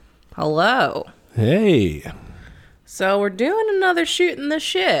Hello. Hey. So we're doing another shooting the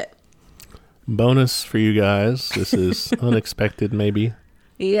shit. Bonus for you guys. This is unexpected, maybe.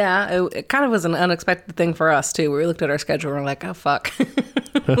 Yeah, it kind of was an unexpected thing for us too. We looked at our schedule and we're like, oh fuck,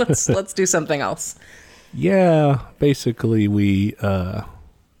 let's do something else. Yeah, basically we're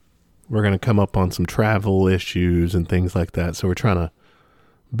going to come up on some travel issues and things like that. So we're trying to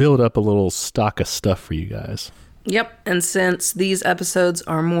build up a little stock of stuff for you guys. Yep, and since these episodes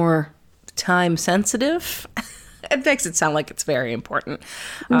are more time sensitive, it makes it sound like it's very important.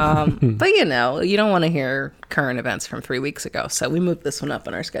 But you don't want to hear current events from 3 weeks ago, so we moved this one up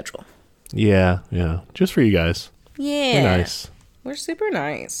on our schedule. Yeah, just for you guys. Yeah. We're nice. We're super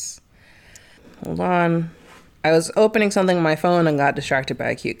nice. Hold on. I was opening something on my phone and got distracted by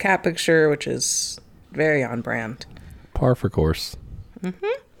a cute cat picture, which is very on brand. Par for course. Mm-hmm.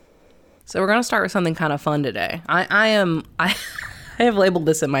 So we're going to start with something kind of fun today. I have labeled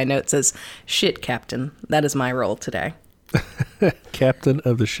this in my notes as shit captain. That is my role today. Captain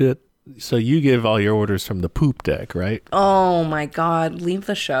of the shit. So you give all your orders from the poop deck, right? Oh my God. Leave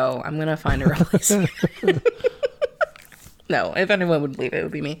the show. I'm going to find a replacement. No, if anyone would leave, it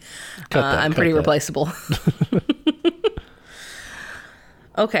would be me. I'm pretty replaceable.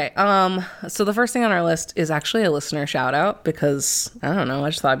 Okay. So the first thing on our list is actually a listener shout out because I don't know. I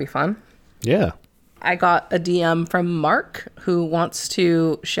just thought it'd be fun. Yeah. I got a DM from Mark who wants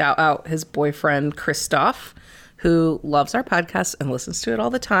to shout out his boyfriend, Christoph, who loves our podcast and listens to it all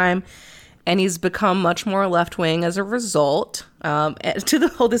the time. And he's become much more left-wing as a result.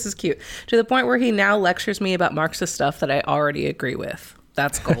 This is cute. To the point where he now lectures me about Marxist stuff that I already agree with.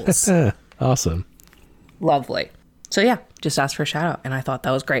 That's goals. Awesome. Lovely. So yeah, just asked for a shout out. And I thought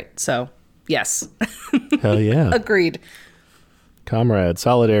that was great. So yes. Hell yeah. Agreed. Comrade,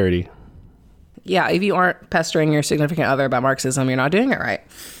 solidarity. Yeah, if you aren't pestering your significant other about Marxism, you're not doing it right.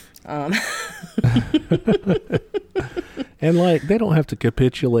 And they don't have to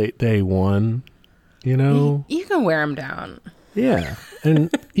capitulate day one, You can wear them down. Yeah.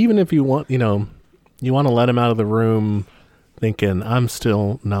 And even if you want, you want to let them out of the room thinking, I'm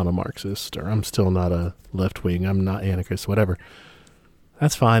still not a Marxist or I'm still not a left wing, I'm not anarchist, whatever.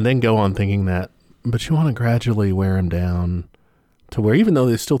 That's fine. They can go on thinking that. But you want to gradually wear them down to where even though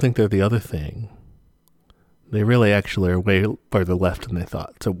they still think they're the other thing, they really actually are way further left than they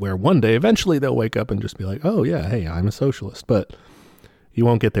thought. So where one day, eventually they'll wake up and just be like, oh yeah, hey, I'm a socialist. But you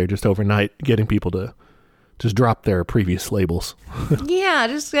won't get there just overnight getting people to just drop their previous labels. Yeah,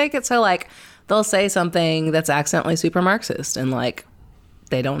 just make it so they'll say something that's accidentally super Marxist and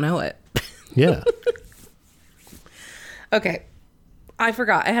they don't know it. Yeah. Okay. I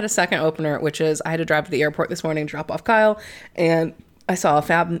forgot. I had a second opener, which is I had to drive to the airport this morning, drop off Kyle, and I saw a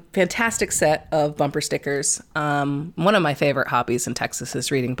fantastic set of bumper stickers. One of my favorite hobbies in Texas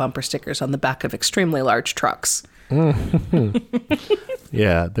is reading bumper stickers on the back of extremely large trucks.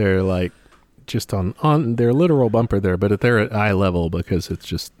 Yeah, they're just on their literal bumper there, but they're at eye level because it's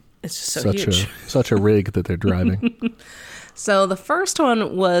just so huge. such a rig that they're driving. So the first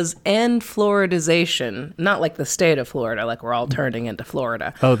one was end fluoridization, not like the state of Florida, like we're all turning into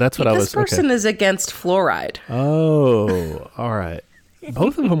Florida. Oh, that's what I was. This person is against fluoride. Oh, all right.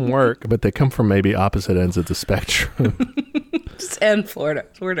 Both of them work, but they come from maybe opposite ends of the spectrum. Just end Florida.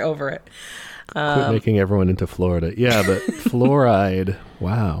 We're over it. Quit making everyone into Florida. Yeah, but fluoride.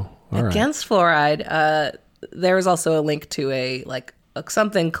 Wow. All right. Against fluoride. There was also a link to a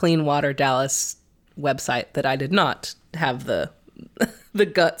something Clean Water Dallas website that I did not have the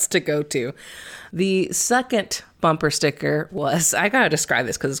guts to go to. The second bumper sticker was, I gotta describe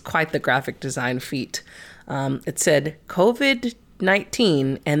this because it's quite the graphic design feat. It said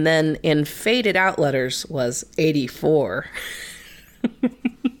COVID-19 and then in faded out letters was 84.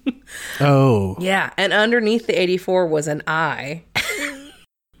 Oh. Yeah, and underneath the 84 was an eye.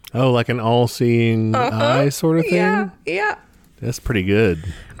 Oh, like an all-seeing eye sort of thing? Yeah. That's pretty good.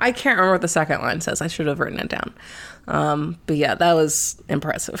 I can't remember what the second line says. I should have written it down. But yeah, that was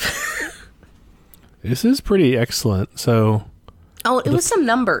impressive. This is pretty excellent. So, it was some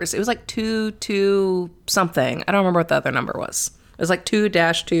numbers. It was 2 something. I don't remember what the other number was. It was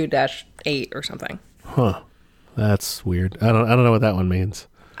 2-2-8 or something. Huh. That's weird. I don't know what that one means.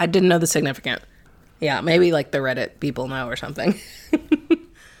 I didn't know the significant. Yeah, maybe the Reddit people know or something.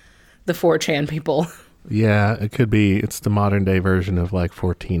 The 4chan people. Yeah, it could be. It's the modern day version of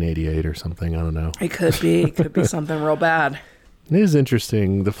 1488 or something. I don't know. It could be. It could be something real bad. It is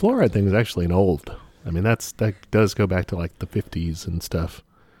interesting. The fluoride thing is actually an old. I mean, that does go back to the 50s and stuff.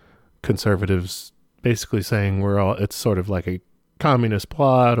 Conservatives basically saying it's sort of like a communist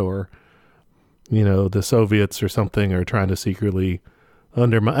plot, or the Soviets or something are trying to secretly I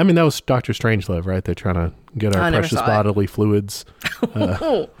mean, that was Dr. Strangelove, right? They're trying to get our precious bodily fluids.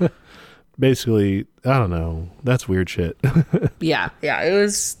 Basically, I don't know. That's weird shit. Yeah, it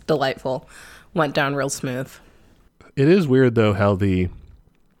was delightful. Went down real smooth. It is weird, though, how the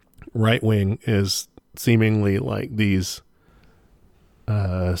right wing is seemingly like these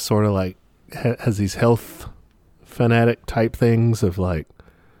sort of like has these health fanatic type things of like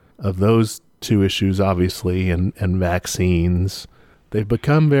of those two issues, obviously, and vaccines. They've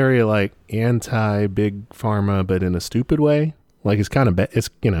become very like anti big pharma, but in a stupid way. Like it's kind of it's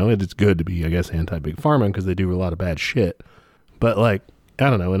it's good to be, I guess, anti big pharma because they do a lot of bad shit. But like, I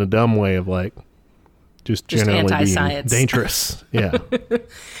don't know, in a dumb way of like just generally being dangerous. Yeah.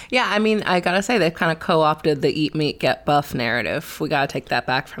 Yeah, I mean, I gotta say they've kind of co-opted the eat meat get buff narrative. We gotta take that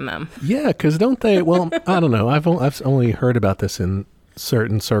back from them. Yeah, because don't they? Well, I don't know. I've only heard about this in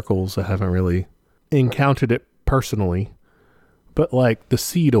certain circles. I haven't really encountered it personally. But like the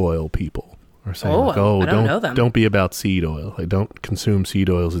seed oil people are saying, don't be about seed oil. Like, don't consume seed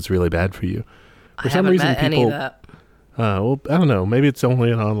oils. It's really bad for you. For some reason, met people, any of that. Well, I don't know. Maybe it's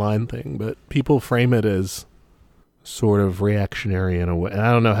only an online thing, but people frame it as sort of reactionary in a way. And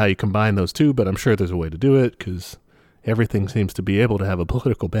I don't know how you combine those two, but I'm sure there's a way to do it because everything seems to be able to have a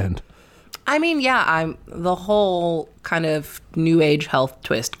political bend. I mean, yeah, the whole kind of new age health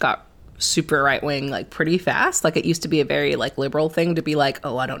twist got super right wing like pretty fast. Like it used to be a very like liberal thing to be like,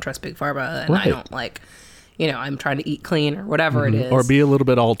 oh, I don't trust big pharma and right. I don't like, I'm trying to eat clean or whatever it is. Or be a little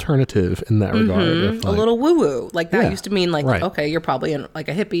bit alternative in that regard. If, like, a little woo woo. Like that used to mean like, right. Okay, you're probably like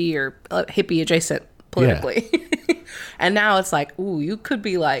a hippie or hippie adjacent politically. Yeah. And now it's like, ooh, you could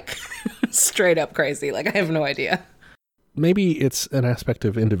be like straight up crazy. Like I have no idea. Maybe it's an aspect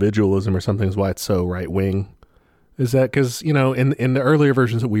of individualism or something is why it's so right wing. Is that because, in the earlier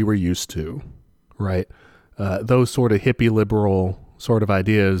versions that we were used to, right, those sort of hippie liberal sort of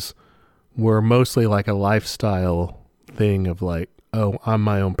ideas were mostly like a lifestyle thing of like, oh, I'm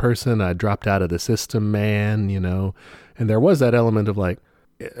my own person. I dropped out of the system, man, and there was that element of like,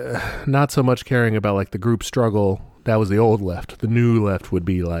 not so much caring about like the group struggle. That was the old left. The new left would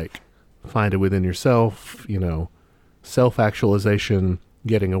be like, find it within yourself, self-actualization,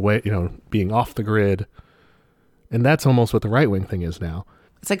 getting away, being off the grid. And that's almost what the right-wing thing is now.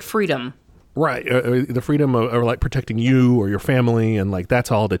 It's like freedom. Right. The freedom of like protecting you or your family. And like,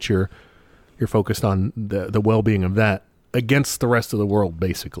 that's all that you're focused on, the well-being of that against the rest of the world,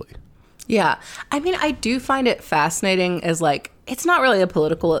 basically. Yeah. I mean, I do find it fascinating as like, it's not really a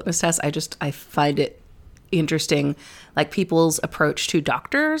political litmus test. I find it interesting, like people's approach to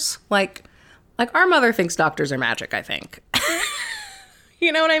doctors. Like our mother thinks doctors are magic, I think.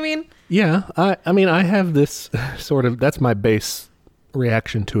 You know what I mean? Yeah. I mean, I have this sort of, that's my base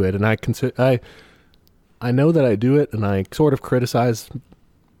reaction to it. And I know that I do it and I sort of criticize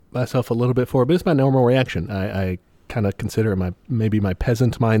myself a little bit for it, but it's my normal reaction. I kind of consider maybe my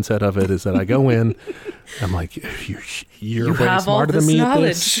peasant mindset of it is that I go in, I'm like, you're way smarter than me at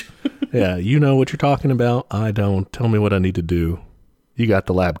this. Yeah. You know what you're talking about. I don't. Tell me what I need to do. You got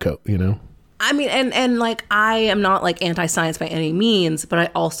the lab coat, I mean, and like, I am not like anti-science by any means, but I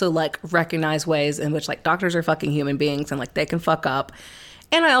also like recognize ways in which like doctors are fucking human beings and like they can fuck up.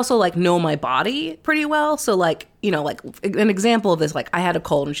 And I also like know my body pretty well. So like, like an example of this, like I had a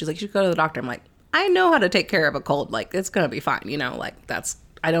cold and she's like, you should go to the doctor. I'm like, I know how to take care of a cold. Like it's going to be fine. Like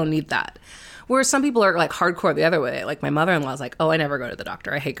I don't need that. Whereas some people are like hardcore the other way. Like my mother-in-law is like, oh, I never go to the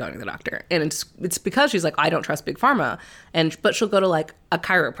doctor. I hate going to the doctor. And it's because she's like, I don't trust big pharma. But she'll go to like a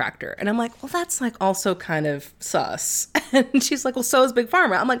chiropractor. And I'm like, well, that's like also kind of sus. And she's like, well, so is big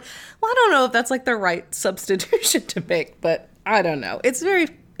pharma. I'm like, well, I don't know if that's like the right substitution to make, but I don't know. It's very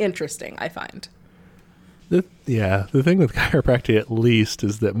interesting, I find. The thing with chiropractic at least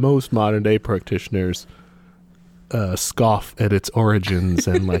is that most modern day practitioners scoff at its origins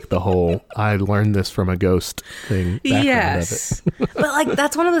and like the whole I learned this from a ghost thing background of it. But like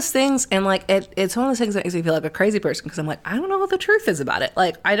that's one of those things, and like it's one of those things that makes me feel like a crazy person because I'm like, I don't know what the truth is about it.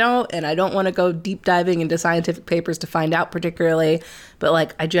 Like I don't want to go deep diving into scientific papers to find out particularly, but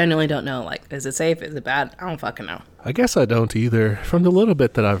like I genuinely don't know. Like, is it safe? Is it bad? I don't fucking know. I guess I don't either. From the little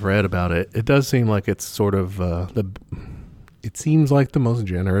bit that I've read about it, it does seem like it's sort of it seems like the most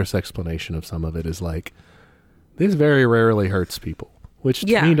generous explanation of some of it is like, this very rarely hurts people, which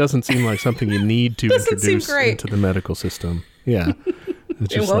to me doesn't seem like something you need to introduce into the medical system. Yeah.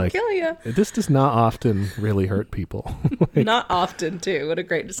 It's just it won't kill you. This does not often really hurt people. Like, not often, too. What a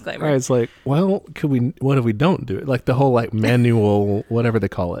great disclaimer. Right, it's like, well, what if we don't do it? Like the whole like manual, whatever they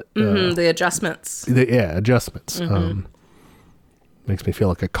call it. The adjustments. Adjustments. Mm-hmm. Makes me feel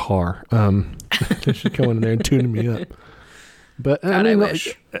like a car. They should go in there and tune me up. But God, I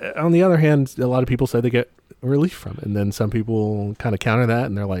wish. On the other hand, a lot of people say they get relief from it. And then some people kind of counter that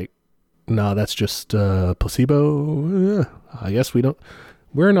and they're like, no, that's just placebo. I guess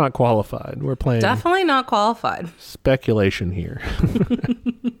we're not qualified. We're playing. Definitely not qualified. Speculation here.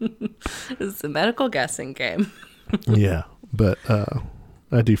 It's a medical guessing game. Yeah. But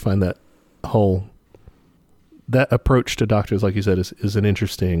I do find that that approach to doctors, like you said, is an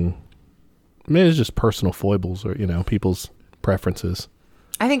interesting, it's just personal foibles or, people's preferences.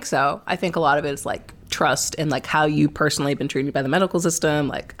 I think so. I think a lot of it is like trust and like how you personally have been treated by the medical system.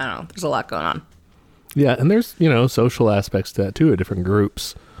 Like, I don't know, there's a lot going on. Yeah. And there's, social aspects to that too, at different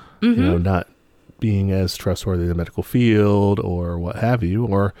groups, not being as trustworthy in the medical field or what have you,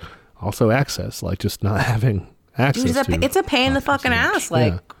 or also access, like just not having access. Dude, it's a pain in the fucking ass.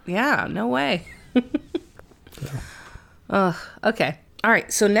 Like, yeah no way. Okay. All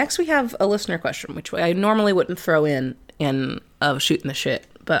right. So next we have a listener question, which I normally wouldn't throw in shooting the shit,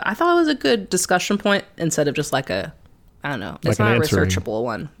 but I thought it was a good discussion point instead of just like I don't know. It's not a researchable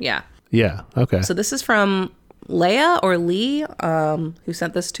one. Yeah. Yeah. Okay. So this is from Leah or Lee, who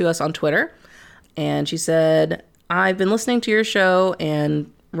sent this to us on Twitter. And she said, I've been listening to your show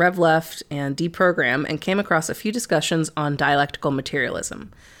and Rev Left and Deprogram and came across a few discussions on dialectical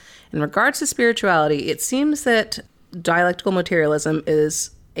materialism. In regards to spirituality, it seems that dialectical materialism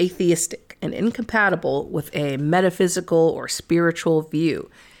is atheistic and incompatible with a metaphysical or spiritual view.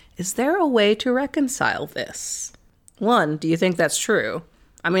 Is there a way to reconcile this? One, do you think that's true?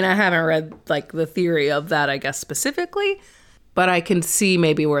 I mean, I haven't read like the theory of that, I guess, specifically, but I can see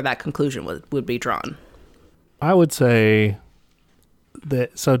maybe where that conclusion would be drawn. I would say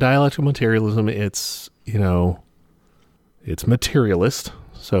that, so dialectical materialism, it's materialist.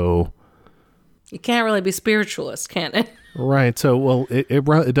 So it can't really be spiritualist, can it? Right. So, well,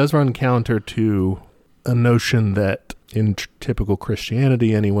 it does run counter to a notion that in typical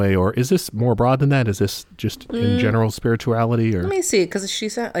Christianity anyway, or is this more broad than that? Is this just in general spirituality? Or let me see, because she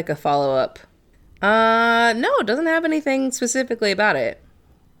sent like a follow-up. No, it doesn't have anything specifically about it.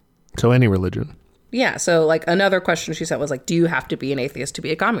 So any religion. Yeah. So like another question she sent was like, do you have to be an atheist to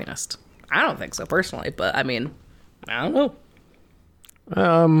be a communist? I don't think so personally, but I mean, I don't know.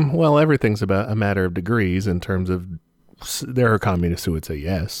 Well, everything's about a matter of degrees in terms of, there are communists who would say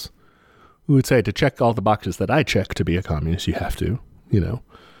yes. Who would say to check all the boxes that I check to be a communist, you have to,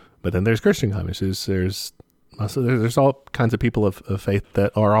 But then there's Christian communists. There's all kinds of people of faith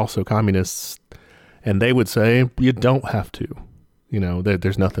that are also communists, and they would say you don't have to.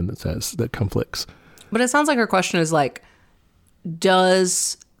 There's nothing that conflicts. But it sounds like her question is like,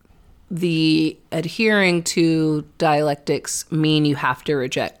 does the adhering to dialectics mean you have to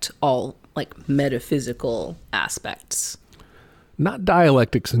reject all like metaphysical aspects? Not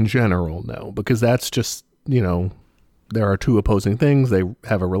dialectics in general, no, because that's just, there are two opposing things. They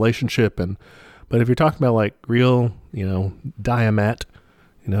have a relationship. But if you're talking about like real, diamat,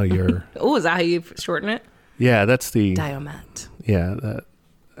 you're... Oh, is that how you shorten it? Yeah, that's the... Diamat. Yeah,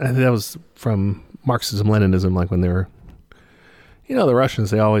 that was from Marxism-Leninism, like when they were... the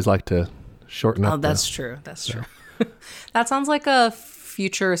Russians, they always like to shorten up. Oh, that's true. That's true. That sounds like a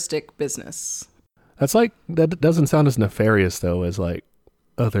futuristic business. That doesn't sound as nefarious though as like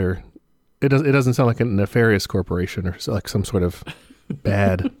other. It doesn't sound like a nefarious corporation or like some sort of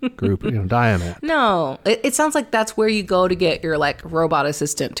bad group. Diamat. No, it sounds like that's where you go to get your like robot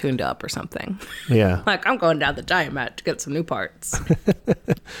assistant tuned up or something. Yeah. Like I'm going down the Diamat to get some new parts.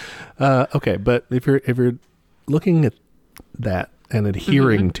 Okay, but if you're looking at that and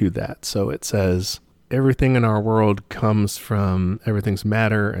adhering to that, so it says everything in our world comes from everything's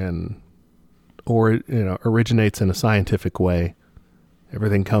matter and. Or originates in a scientific way.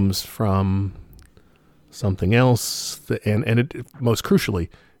 Everything comes from something else, and it most crucially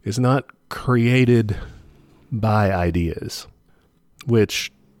is not created by ideas,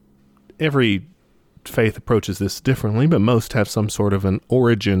 which every faith approaches this differently, but most have some sort of an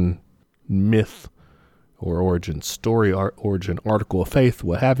origin myth or origin story, origin article of faith,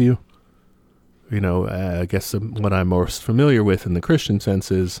 what have you. I guess what I'm most familiar with in the Christian sense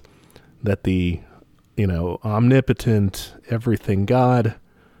is that the, omnipotent everything God,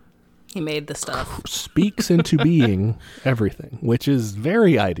 he made the stuff, speaks into being everything, which is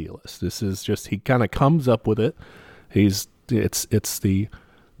very idealist. This is just, he kind of comes up with it. It's the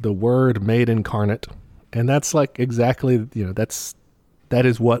word made incarnate. And that's like exactly, that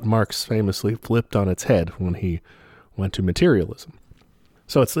is what Marx famously flipped on its head when he went to materialism.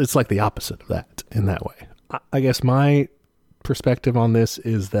 So it's like the opposite of that in that way. I guess my perspective on this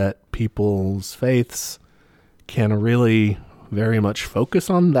is that people's faiths can really very much focus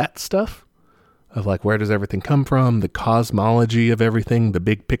on that stuff, of like, where does everything come from, the cosmology of everything, the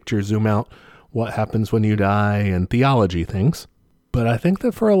big picture zoom out, what happens when you die, and theology things. But I think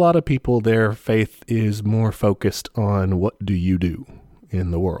that for a lot of people, their faith is more focused on what do you do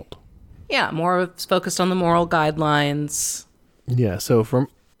in the world. Yeah, more focused on the moral guidelines. Yeah, so from,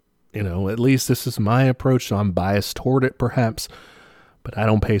 at least this is my approach, so I'm biased toward it perhaps, but I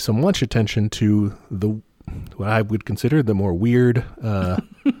don't pay so much attention to what I would consider the more weird... the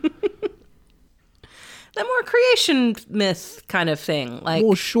more creation myth kind of thing. Like,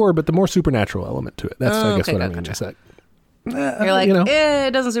 well, sure, but the more supernatural element to it. That's, I guess, what I mean. Gotcha. Is you're like,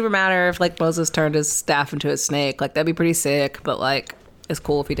 it doesn't super matter if like Moses turned his staff into a snake. Like, that'd be pretty sick, but like, it's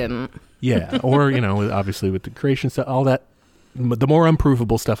cool if he didn't. Yeah, or, obviously with the creation stuff, all that, the more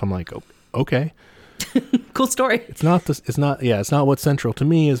unprovable stuff, I'm like, oh, okay. Cool story. It's not what's central to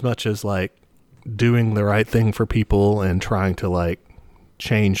me as much as like doing the right thing for people and trying to like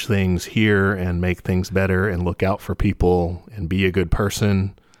change things here and make things better and look out for people and be a good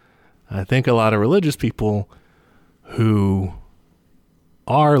person. I think a lot of religious people who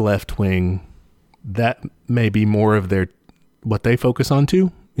are left-wing, that may be more of what they focus on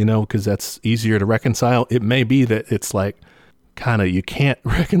too, because that's easier to reconcile. It may be that it's like kind of, you can't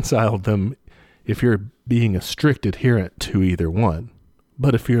reconcile them if you're being a strict adherent to either one.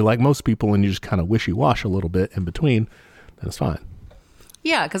 But if you're like most people and you just kind of wishy-wash a little bit in between, then it's fine.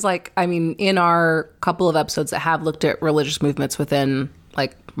 Yeah, because in our couple of episodes that have looked at religious movements within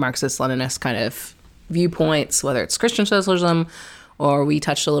like Marxist-Leninist kind of viewpoints, whether it's Christian socialism or we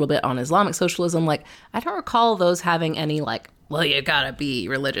touched a little bit on Islamic socialism, like I don't recall those having any like, well, you gotta be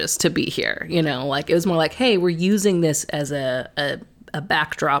religious to be here, like it was more like, hey, we're using this as a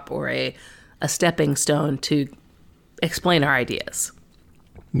backdrop or a stepping stone to explain our ideas.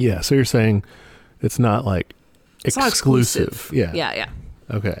 Yeah, so you're saying it's not like it's exclusive. Not exclusive. Yeah.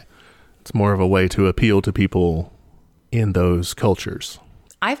 Okay. It's more of a way to appeal to people in those cultures.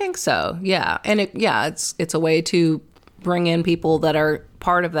 I think so. Yeah. And it's a way to bring in people that are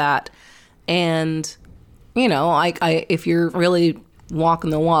part of that. And, if you're really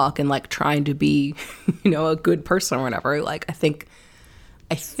walking the walk and like trying to be, a good person or whatever, like I think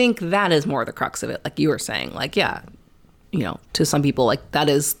that is more the crux of it. Like you were saying, like, yeah, to some people, like that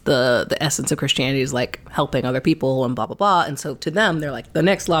is the essence of Christianity, is like helping other people and blah, blah, blah. And so to them, they're like, the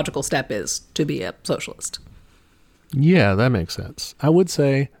next logical step is to be a socialist. Yeah, that makes sense. I would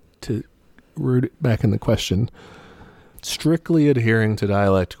say, to root it back in the question, strictly adhering to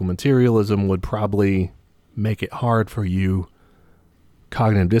dialectical materialism would probably make it hard for you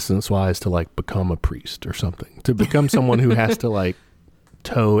cognitive dissonance-wise to like become a priest or something. To become someone who has to like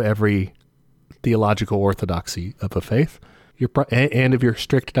toe every theological orthodoxy of a faith. And if you're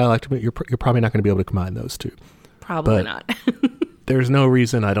strict dialectical, you're probably not going to be able to combine those two. Probably not. There's no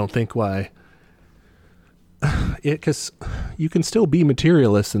reason, I don't think, why... Because you can still be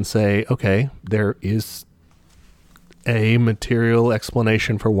materialist and say, okay, there is a material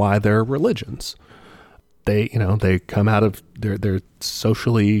explanation for why there are religions. They come out of, they're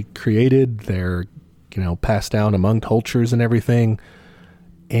socially created, they're, passed down among cultures and everything.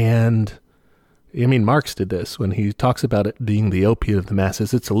 And Marx did this when he talks about it being the opiate of the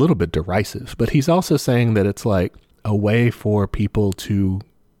masses. It's a little bit derisive, but he's also saying that it's like a way for people to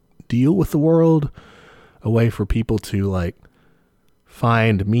deal with the world, a way for people to like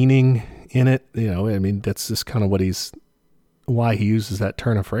find meaning in it. That's just kind of why he uses that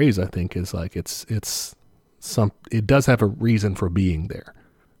turn of phrase, I think, is like, it does have a reason for being there,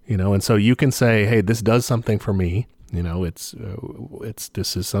 and so you can say, hey, this does something for me.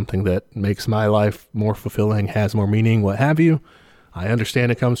 This is something that makes my life more fulfilling, has more meaning, what have you. I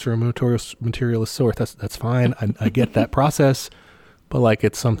understand it comes from a materialist source. That's fine. I get that process, but like,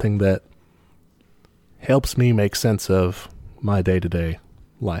 it's something that helps me make sense of my day-to-day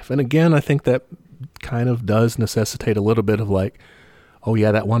life. And again, I think that kind of does necessitate a little bit of like, oh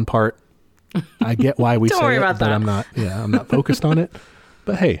yeah, that one part, I get why we say it, but I'm not focused on it.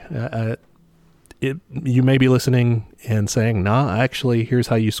 But hey, you may be listening and saying, nah, actually, here's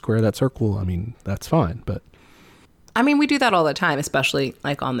how you square that circle. That's fine. But we do that all the time, especially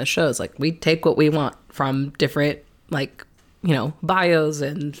like on the shows. Like we take what we want from different like, bios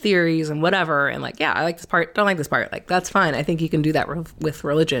and theories and whatever. And like, yeah, I like this part, don't like this part. Like, that's fine. I think you can do that with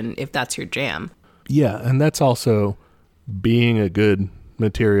religion if that's your jam. Yeah. And that's also being a good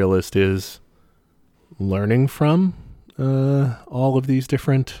materialist, is learning from all of these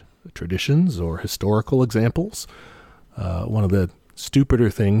different traditions or historical examples. One of the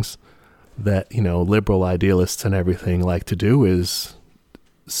stupider things that, liberal idealists and everything like to do is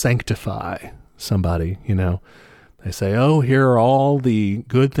sanctify somebody, They say, oh, here are all the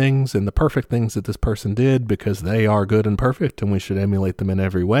good things and the perfect things that this person did because they are good and perfect and we should emulate them in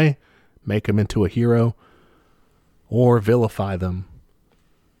every way, make them into a hero, or vilify them.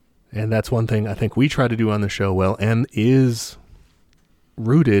 And that's one thing I think we try to do on the show well, and is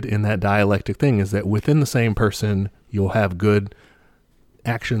rooted in that dialectic thing, is that within the same person, you'll have good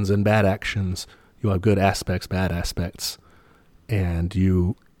actions and bad actions. You'll have good aspects, bad aspects. And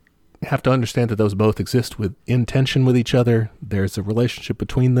you have to understand that those both exist with intention with each other. There's a relationship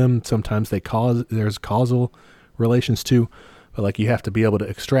between them. Sometimes there's causal relations too, but like you have to be able to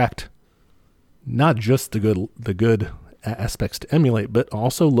extract not just the good aspects to emulate, but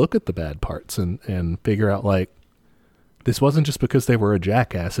also look at the bad parts and figure out like, this wasn't just because they were a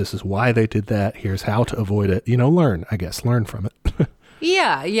jackass. This is why they did that. Here's how to avoid it. Learn from it.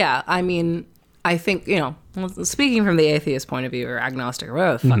 Yeah. I mean, I think, speaking from the atheist point of view or agnostic or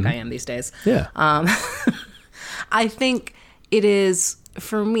whatever the fuck I am these days. Yeah. I think it is,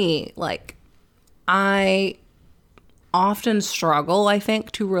 for me, like, I often struggle, I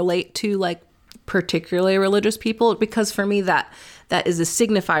think, to relate to, like, particularly religious people, because for me that is a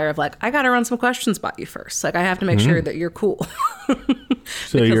signifier of, like, I got to run some questions about you first. Like, I have to make sure that you're cool.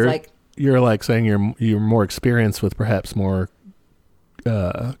 So because, you're like saying you're more experienced with perhaps more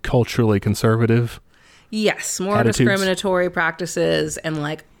culturally conservative. Yes, more attitudes. Discriminatory practices, and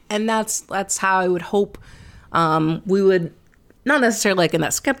that's how I would hope we would, not necessarily like in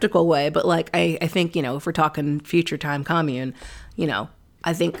that skeptical way, but like I think, if we're talking future time commune,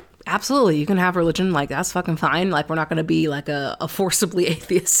 I think absolutely you can have religion, like that's fucking fine. Like we're not going to be like a forcibly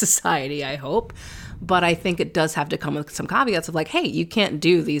atheist society, I hope. But I think it does have to come with some caveats of like, hey, you can't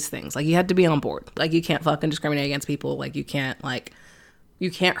do these things. Like you had to be on board. Like you can't fucking discriminate against people. Like you can't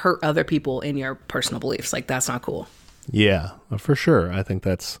hurt other people in your personal beliefs. Like that's not cool. Yeah, for sure. I think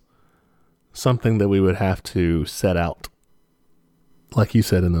that's something that we would have to set out. Like you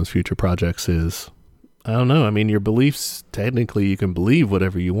said in those future projects is, I don't know. I mean, your beliefs, technically you can believe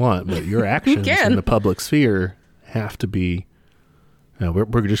whatever you want, but your actions in the public sphere have to be,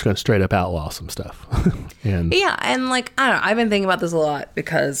 we're just going to straight up outlaw some stuff. And like, I don't know. I've been thinking about this a lot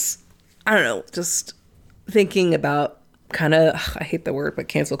because, I don't know, just thinking about kind of, I hate the word, but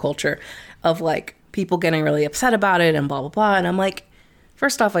cancel culture of like people getting really upset about it and blah, blah, blah. And I'm like,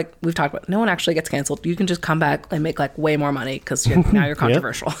 first off, like we've talked about, no one actually gets canceled. You can just come back and make like way more money because now you're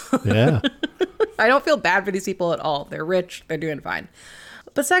controversial. Yeah. I don't feel bad for these people at all. They're rich. They're doing fine.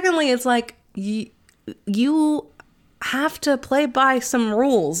 But secondly, it's like you have to play by some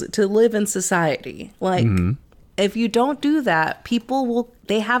rules to live in society. Like if you don't do that,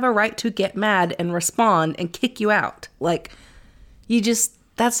 they have a right to get mad and respond and kick you out. Like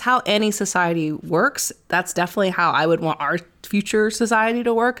that's how any society works. That's definitely how I would want our future society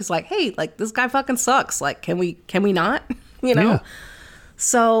to work. Is like, hey, like this guy fucking sucks. Like, can we not? Yeah.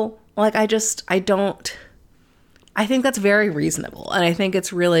 So like, I think that's very reasonable. And I think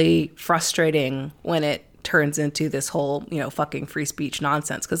it's really frustrating when it turns into this whole, fucking free speech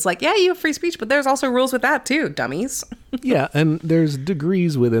nonsense. Because like, yeah, you have free speech, but there's also rules with that too, dummies. Yeah. And there's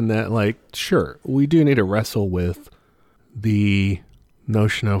degrees within that. Like, sure, we do need to wrestle with the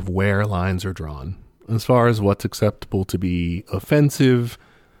notion of where lines are drawn as far as what's acceptable to be offensive,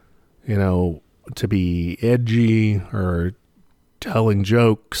 to be edgy or telling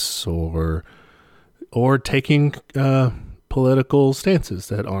jokes or taking political stances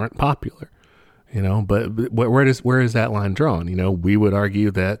that aren't popular, but where is that line drawn? We would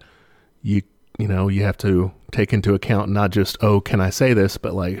argue that you have to take into account not just, oh, can I say this,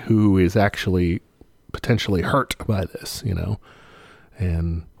 but like who is actually potentially hurt by this,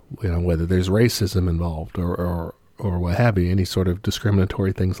 and whether there's racism involved or what have you, any sort of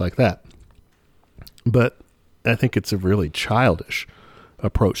discriminatory things like that. But I think it's a really childish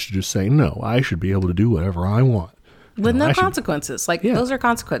approach to just saying, no, I should be able to do whatever I want. With no consequences. Those are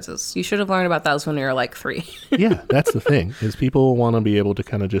consequences. You should have learned about those when you were like 3. Yeah, that's the thing, is people want to be able to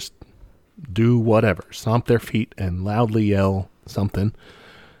kind of just do whatever, stomp their feet and loudly yell something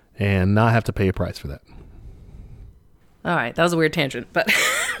and not have to pay a price for that. All right, that was a weird tangent, but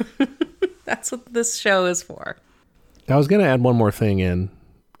that's what this show is for. I was going to add one more thing in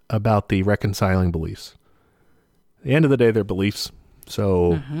about the reconciling beliefs. At the end of the day, they're beliefs.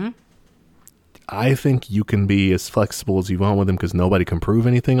 So I think you can be as flexible as you want with them because nobody can prove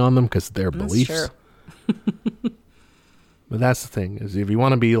anything on them because they're beliefs. True. But that's the thing, is if you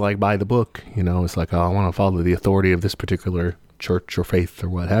want to be like by the book, it's like, oh, I want to follow the authority of this particular church or faith or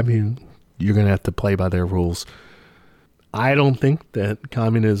what have you, you're going to have to play by their rules. I don't think that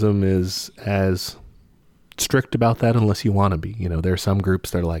communism is as strict about that unless you want to be. There are some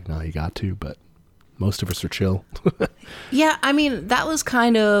groups that are like, no, you got to, but most of us are chill. Yeah, I mean, that was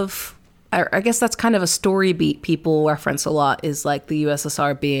kind of, I guess that's kind of a story beat people reference a lot, is like the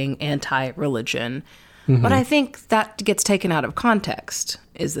USSR being anti-religion. But I think that gets taken out of context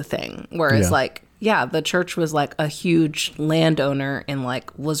is the thing. Whereas like, yeah, the church was like a huge landowner and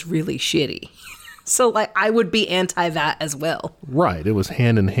like was really shitty. So like I would be anti that as well. Right. It was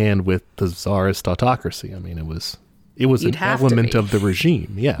hand in hand with the czarist autocracy. I mean, it was an element of the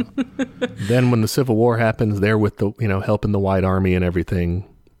regime. Yeah. Then when the Civil War happens, they're with the, helping the White Army and everything.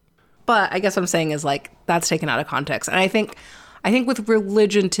 But I guess what I'm saying is like that's taken out of context. And I think with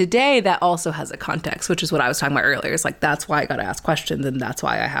religion today, that also has a context, which is what I was talking about earlier. It's like, that's why I got to ask questions. And that's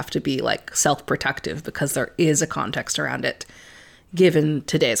why I have to be like self-protective, because there is a context around it, given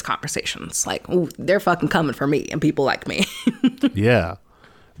today's conversations. Like, ooh, they're fucking coming for me and people like me. Yeah.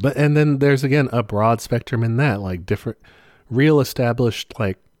 And then there's, again, a broad spectrum in that, like different real established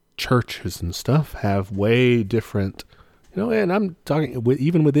like churches and stuff have way different, and I'm talking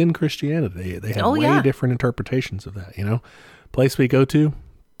even within Christianity, they have way different interpretations of that, Place we go to,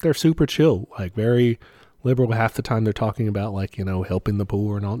 they're super chill, like very liberal. Half the time they're talking about like, helping the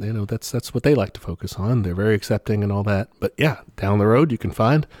poor and all, that's what they like to focus on. They're very accepting and all that. But yeah, down the road you can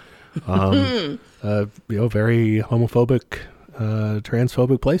find, very homophobic,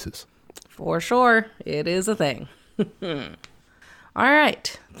 transphobic places. For sure. It is a thing. All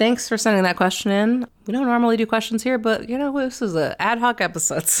right. Thanks for sending that question in. We don't normally do questions here, but this is an ad hoc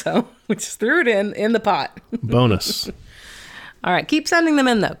episode, so we just threw it in the pot. Bonus. All right, keep sending them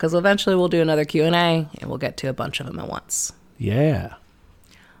in, though, because eventually we'll do another Q&A, and we'll get to a bunch of them at once. Yeah.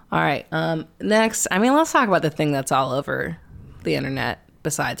 All right, next, let's talk about the thing that's all over the internet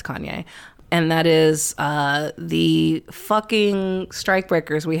besides Kanye, and that is the fucking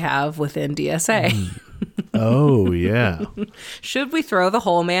strikebreakers we have within DSA. Oh, yeah. Should we throw the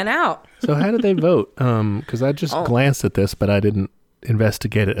whole man out? So how did they vote? Because I just glanced at this, but I didn't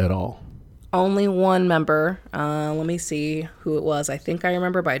investigate it at all. Only one member. Let me see who it was. I think I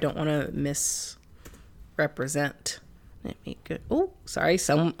remember, but I don't want to misrepresent. Let me go. Oh, sorry.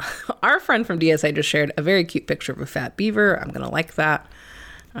 Our friend from DSA just shared a very cute picture of a fat beaver. I'm going to like that.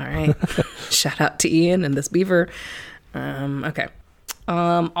 All right. Shout out to Ian and this beaver. Okay.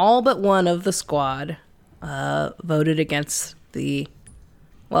 All but one of the squad voted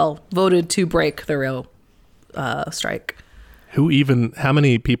voted to break the rail strike. How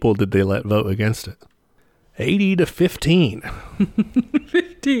many people did they let vote against it? 80 to 15.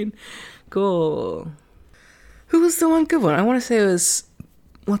 15. Cool. Who was the one good one? I want to say it was,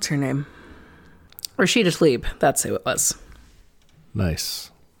 what's her name? Rashida Tlaib. That's who it was.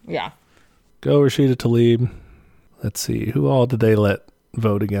 Nice. Yeah. Go Rashida Tlaib. Let's see. Who all did they let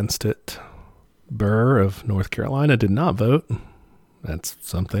vote against it? Burr of North Carolina did not vote. That's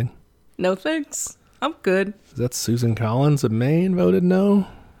something. No thanks. I'm good. Is that Susan Collins of Maine voted no?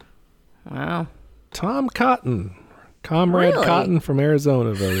 Wow. Tom Cotton. Comrade really? Cotton from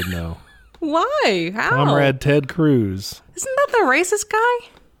Arizona voted no. Why? How? Comrade Ted Cruz. Isn't that the racist guy?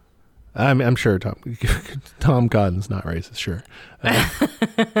 I'm sure Tom Cotton's not racist, sure.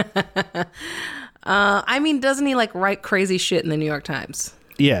 Doesn't he like write crazy shit in the New York Times?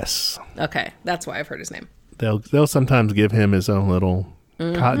 Yes. Okay, that's why I've heard his name. They'll sometimes give him his own little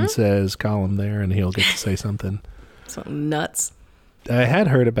Cotton Says column there, and he'll get to say something. Something nuts. I had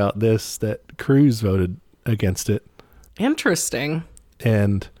heard about this, that Cruz voted against it. Interesting.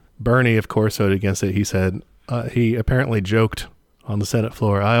 And Bernie, of course, voted against it. He said, he apparently joked on the Senate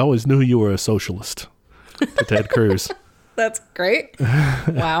floor, "I always knew you were a socialist," to Ted Cruz. That's great.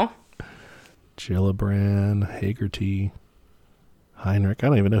 Wow. Gillibrand, Hagerty, Heinrich. I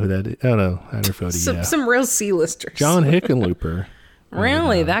don't even know who that is. Oh, no. Heinrich voted, some real C-listers. John Hickenlooper.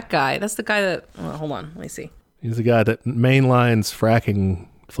 Really? That guy? That's the guy that... Well, hold on. Let me see. He's the guy that mainlines fracking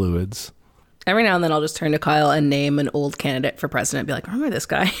fluids. Every now and then I'll just turn to Kyle and name an old candidate for president and be like, remember this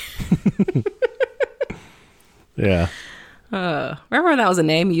guy? Yeah. Remember when that was a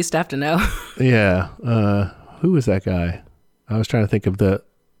name you used to have to know? Yeah. Who was that guy? I was trying to think of the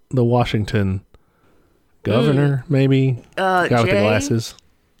Washington governor, maybe? The guy with the glasses.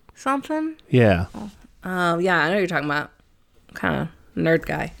 Something? Yeah. Yeah, I know you're talking about. Kind of nerd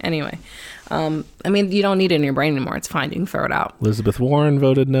guy. Anyway. You don't need it in your brain anymore. It's fine. You can throw it out. Elizabeth Warren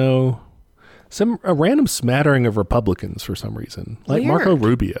voted no. A random smattering of Republicans for some reason. Like Weird. Marco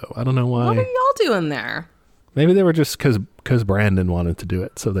Rubio. I don't know why. What are y'all doing there? Maybe they were just because Brandon wanted to do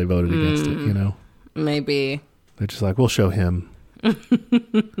it, so they voted against it, Maybe. They're just like, we'll show him.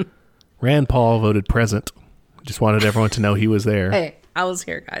 Rand Paul voted present. Just wanted everyone to know he was there. Hey, I was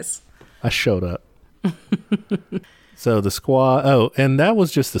here, guys. I showed up. So the squad. Oh, and that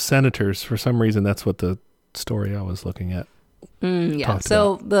was just the senators. For some reason, that's what the story I was looking at. Yeah.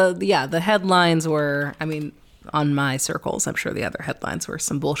 So the headlines were, I mean, on my circles, I'm sure the other headlines were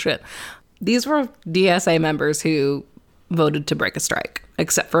some bullshit. These were DSA members who voted to break a strike,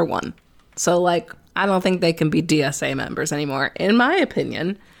 except for one. So, like, I don't think they can be DSA members anymore, in my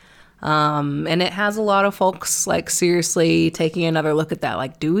opinion. And it has a lot of folks, like, seriously taking another look at that.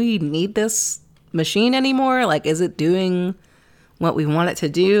 Like, do we need this machine anymore? Like, is it doing what we want it to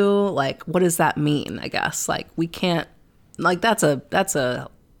do? Like, what does that mean, I guess? Like, we can't, like, that's a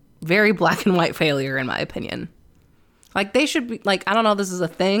very black and white failure, in my opinion. Like, they should be, like, I don't know if this is a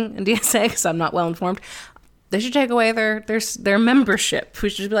thing in DSA because I'm not well informed. They should take away their membership. We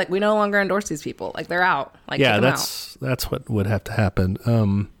should be like, we no longer endorse these people. Like, they're out. Like, yeah, kick them that's what would have to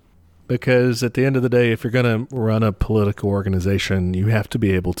happen. Because at the end of the day, if you're going to run a political organization, you have to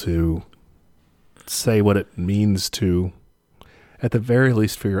be able to say what it means to, at the very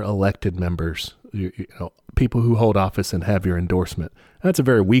least, for your elected members, you know, people who hold office and have your endorsement. That's a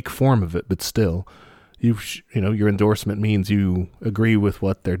very weak form of it, but still, you know, your endorsement means you agree with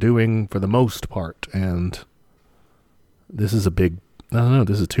what they're doing for the most part. And this is a big, I don't know,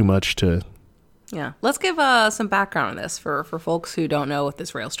 this is too much to. Yeah. Let's give some background on this for folks who don't know what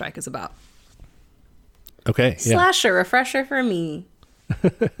this rail strike is about. Okay. Yeah. Slasher, refresher for me.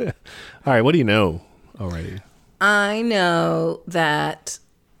 All right. What do you know already? I know that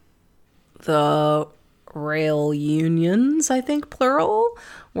the rail unions, I think plural,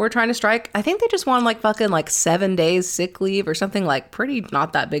 were trying to strike. I think they just wanted like fucking like 7 days sick leave or something, like pretty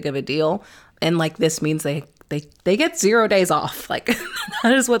not that big of a deal. And like this means they get 0 days off. Like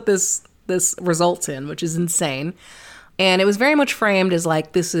that is what this results in, which is insane. And it was very much framed as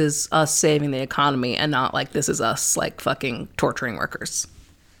like, this is us saving the economy and not like this is us like fucking torturing workers.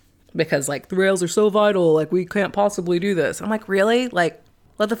 Because like the rails are so vital, like we can't possibly do this. I'm like, really? Like,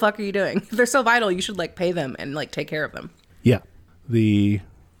 what the fuck are you doing? If they're so vital, you should like pay them and like take care of them. Yeah. The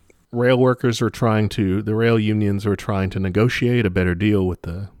rail workers the rail unions are trying to negotiate a better deal with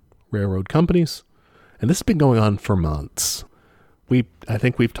the railroad companies. And this has been going on for months. I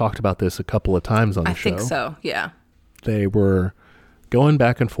think we've talked about this a couple of times on the show. I think so, yeah. They were going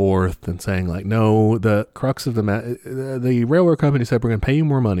back and forth and saying like, no, the crux of the railroad company said, we're going to pay you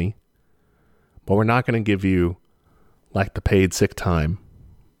more money, but we're not going to give you like the paid sick time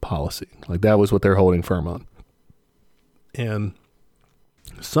policy. Like that was what they're holding firm on. And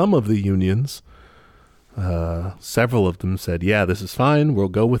some of the unions, several of them said, yeah, this is fine. We'll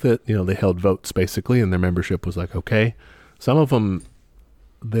go with it. You know, they held votes basically and their membership was like, okay. Some of them,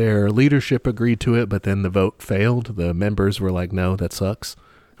 their leadership agreed to it, but then the vote failed. The members were like, no, that sucks.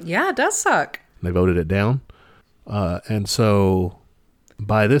 Yeah, it does suck. They voted it down. And so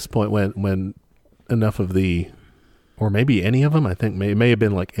by this point, when enough of or maybe any of them, I think it may have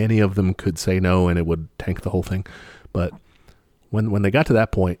been like any of them could say no and it would tank the whole thing. But when they got to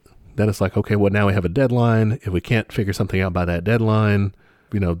that point, then it's like, okay, well, now we have a deadline. If we can't figure something out by that deadline,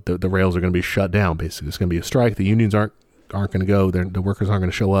 you know, the rails are going to be shut down, basically. It's going to be a strike. The unions aren't going to go. The workers aren't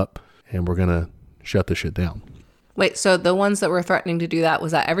going to show up, and we're going to shut the shit down. Wait, so the ones that were threatening to do that,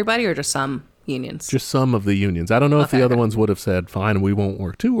 was that everybody or just some unions? Just some of the unions. I don't know if the other ones would have said, fine, we won't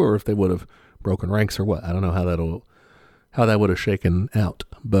work too, or if they would have broken ranks or what. I don't know how that would have shaken out.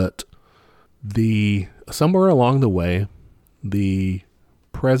 But somewhere along the way, the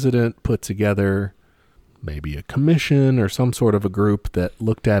president put together maybe a commission or some sort of a group that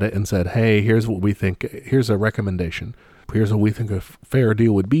looked at it and said, hey, here's what we think. Here's a recommendation. Here's what we think a fair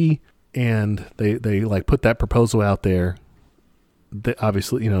deal would be. And they like put that proposal out there.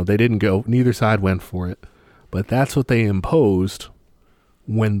 Obviously, you know, they didn't go, neither side went for it, but that's what they imposed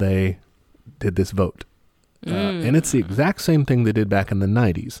when they did this vote. And it's the exact same thing they did back in the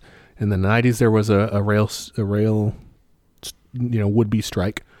 90s. In the 90s, there was a rail, you know, would-be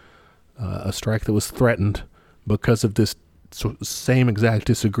strike. A strike that was threatened because of this same exact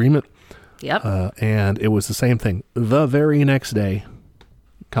disagreement. Yep. And it was the same thing. The very next day,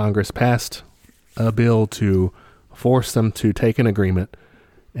 Congress passed a bill to force them to take an agreement,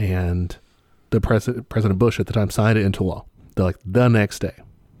 and the President Bush at the time signed it into law. The next day.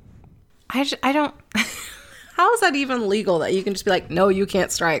 I don't. How is that even legal that you can just be like, no, you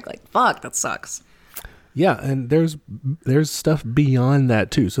can't strike? Like, fuck, that sucks. Yeah, and there's stuff beyond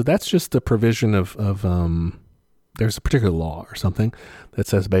that too. So that's just the provision of there's a particular law or something that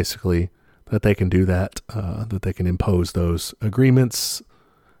says basically that they can do that, that they can impose those agreements.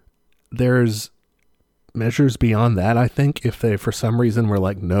 There's measures beyond that, I think, if they for some reason were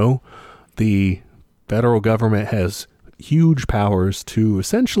like, no, the federal government has huge powers to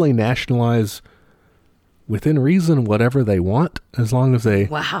essentially nationalize within reason whatever they want, as long as they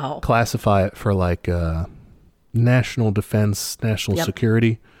Wow. classify it for like national defense, national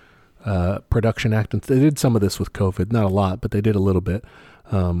security, production act. And they did some of this with COVID, not a lot, but they did a little bit,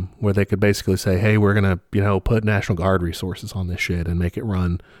 where they could basically say, hey, we're going to, put National Guard resources on this shit and make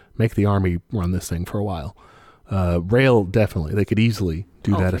the Army run this thing for a while. Rail, definitely. They could easily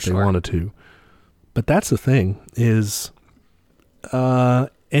do that if they wanted to. But that's the thing is,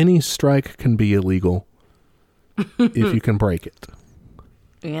 any strike can be illegal if you can break it.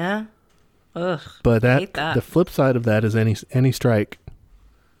 Yeah. Ugh. But hate that. The flip side of that is any strike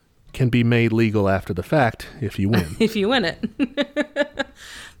can be made legal after the fact if you win. If you win it.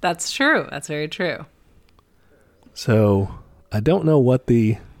 That's true. That's very true. So I don't know what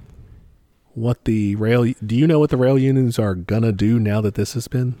the rail. Do you know what the rail unions are gonna do now that this has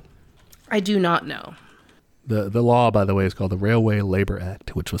been? I do not know. The law, by the way, is called the Railway Labor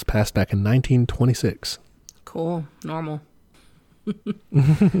Act, which was passed back in 1926. Cool. Normal.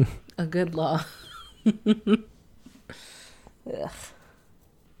 A good law. Ugh.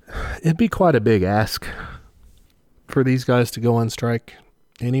 It'd be quite a big ask for these guys to go on strike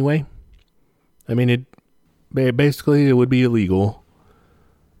anyway. I mean, it would be illegal.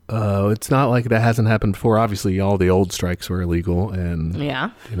 It's not like that hasn't happened before. Obviously, all the old strikes were illegal, and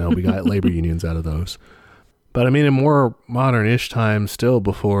we got labor unions out of those. But I mean, in more modern-ish times, still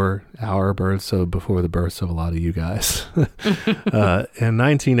before our birth, so before the births of a lot of you guys. In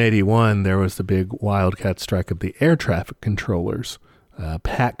 1981, there was the big wildcat strike of the air traffic controllers,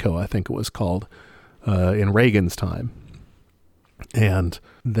 PATCO, I think it was called, in Reagan's time. And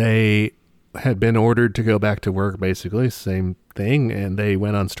they had been ordered to go back to work, basically, same thing, and they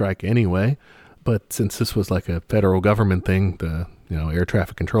went on strike anyway. But since this was like a federal government thing, the air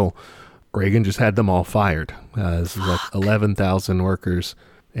traffic control, Reagan just had them all fired. This was like 11,000 workers,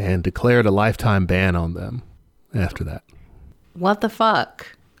 and declared a lifetime ban on them after that. What the fuck?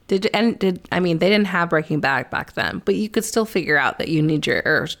 They didn't have Breaking Bad back then, but you could still figure out that you need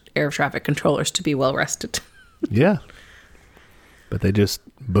your air traffic controllers to be well rested. Yeah. But they just,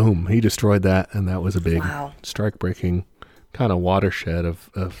 boom, he destroyed that, and that was a big strike-breaking kind of watershed of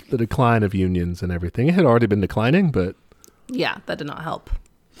the decline of unions and everything. It had already been declining, but... Yeah, that did not help.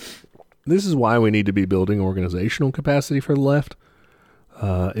 This is why we need to be building organizational capacity for the left.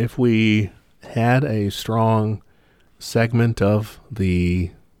 If we had a strong segment of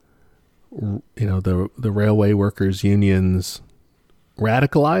the railway workers unions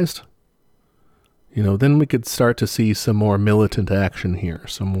radicalized, then we could start to see some more militant action here.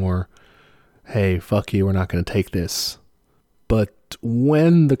 Some more, hey, fuck you, we're not going to take this. But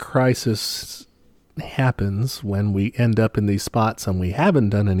when the crisis happens, when we end up in these spots and we haven't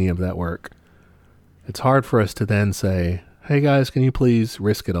done any of that work, it's hard for us to then say, hey guys, can you please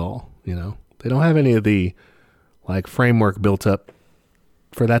risk it all? They don't have any of the framework built up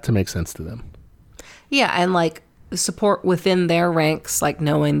for that to make sense to them. Yeah, and support within their ranks,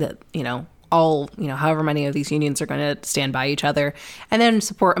 knowing that all however many of these unions are going to stand by each other, and then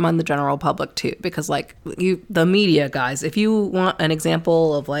support among the general public too, because the media guys, if you want an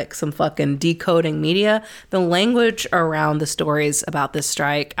example of some fucking decoding media, the language around the stories about this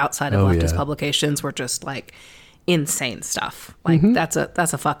strike outside of leftist publications were just insane stuff. That's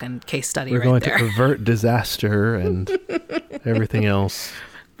a fucking case study. We're going to avert disaster and everything else.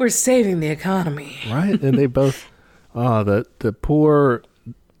 We're saving the economy, right? And they both the poor,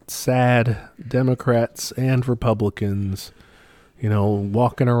 sad Democrats and Republicans,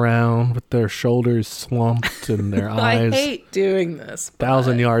 walking around with their shoulders slumped and their eyes. I hate doing this.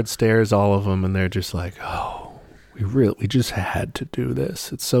 1,000-yard stares, all of them, and they're just like, oh, we just had to do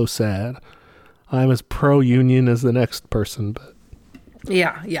this. It's so sad. I'm as pro-union as the next person, but...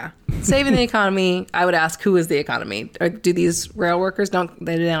 Yeah. Saving the economy, I would ask, who is the economy? Or do these rail workers don't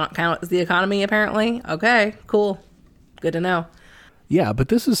count as the economy, apparently? Okay, cool. Good to know. Yeah, but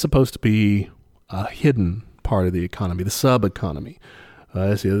this is supposed to be a hidden part of the economy, the sub-economy.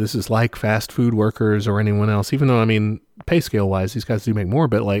 This is like fast food workers or anyone else, even though, pay scale-wise, these guys do make more,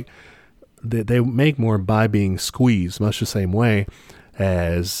 but they make more by being squeezed, much the same way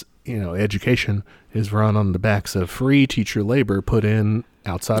as, education is run on the backs of free teacher labor put in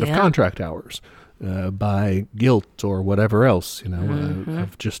outside of contract hours by guilt or whatever else,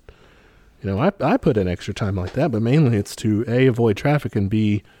 of just... I put in extra time like that, but mainly it's to A, avoid traffic, and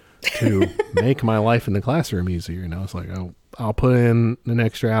B, to make my life in the classroom easier. It's I'll put in an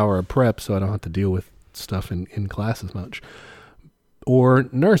extra hour of prep so I don't have to deal with stuff in class as much. Or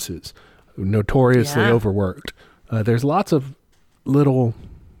nurses, notoriously overworked. There's lots of little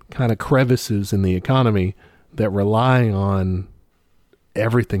kind of crevices in the economy that rely on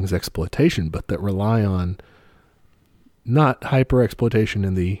everything's exploitation, but that rely on not hyper exploitation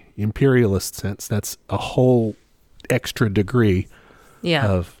in the imperialist sense. That's a whole extra degree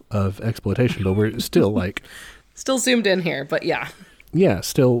of exploitation, but we're still like still zoomed in here, but yeah. Yeah,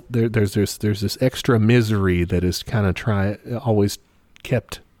 still there's this extra misery that is kind of always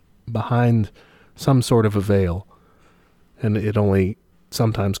kept behind some sort of a veil, and it only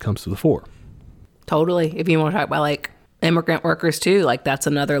sometimes comes to the fore. Totally. If you want to talk about like immigrant workers too, like that's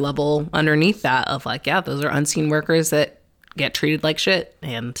another level underneath that of like, yeah, those are unseen workers that get treated like shit,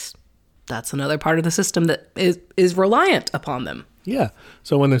 and that's another part of the system that is reliant upon them. Yeah.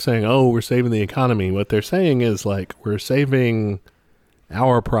 So when they're saying, oh, we're saving the economy, what they're saying is like, we're saving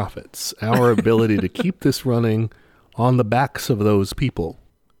our profits, our ability to keep this running on the backs of those people,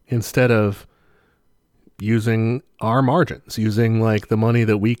 instead of using our margins, using like the money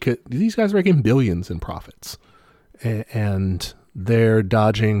that we could. These guys are making billions in profits, and they're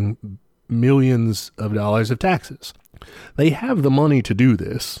dodging millions of dollars of taxes. They have the money to do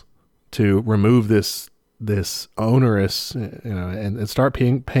this, to remove this onerous, and start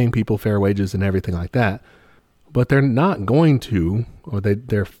paying people fair wages and everything like that. But they're not going to, or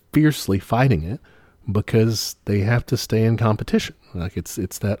they're fiercely fighting it because they have to stay in competition. Like it's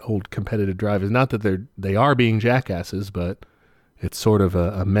that old competitive drive. It's not that they are being jackasses, but it's sort of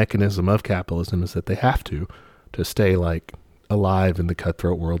a mechanism of capitalism, is that they have to stay like alive in the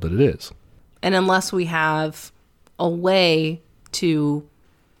cutthroat world that it is. And unless we have a way to,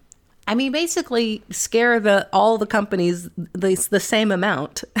 I mean, basically scare all the companies the same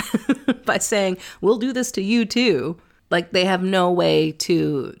amount by saying, we'll do this to you too. Like they have no way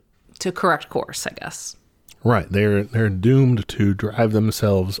to correct course, I guess. Right. They're doomed to drive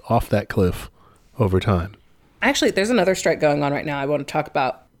themselves off that cliff over time. Actually, there's another strike going on right now I want to talk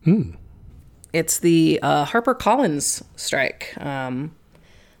about. It's the HarperCollins strike. I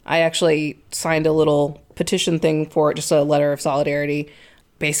actually signed a little petition thing for it, just a letter of solidarity,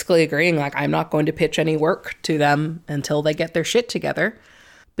 basically agreeing like I'm not going to pitch any work to them until they get their shit together,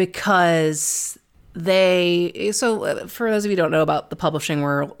 because so for those of you who don't know about the publishing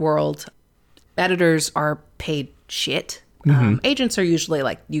world, editors are paid shit. Agents are usually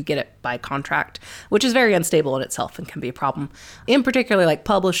like, you get it by contract, which is very unstable in itself and can be a problem. In particular, like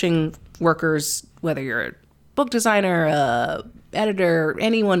publishing workers, whether you're a book designer, editor,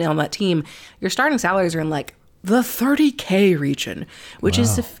 anyone on that team, your starting salaries are in like the $30K region, which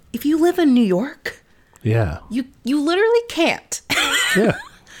is if you live in New York, you literally can't. Yeah.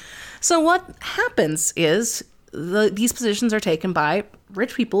 So what happens is these positions are taken by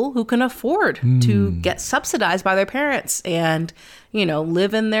rich people who can afford to get subsidized by their parents and,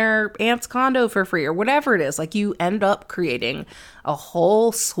 live in their aunt's condo for free or whatever it is. Like you end up creating a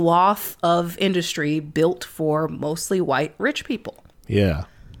whole swath of industry built for mostly white rich people. Yeah.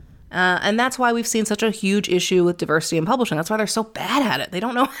 And that's why we've seen such a huge issue with diversity in publishing. That's why they're so bad at it. They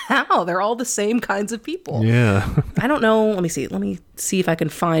don't know how. They're all the same kinds of people. Yeah. I don't know. Let me see if I can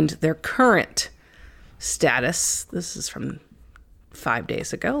find their current status. This is from 5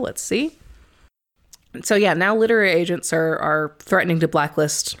 days ago. Let's see. So yeah, now literary agents are threatening to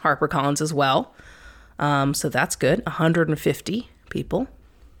blacklist HarperCollins as well. So that's good. 150 people.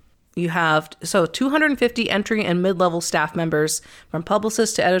 You have 250 entry and mid-level staff members, from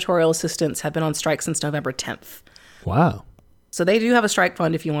publicists to editorial assistants, have been on strike since November 10th. Wow. So they do have a strike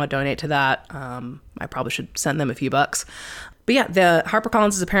fund if you want to donate to that. I probably should send them a few bucks. But yeah, the HarperCollins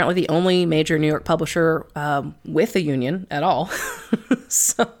is apparently the only major New York publisher with a union at all.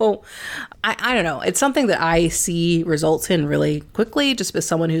 So I don't know. It's something that I see results in really quickly, just as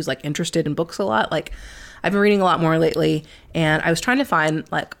someone who's like interested in books a lot. Like I've been reading a lot more lately, and I was trying to find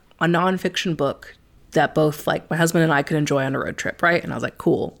like a nonfiction book that both like my husband and I could enjoy on a road trip, right? And I was like,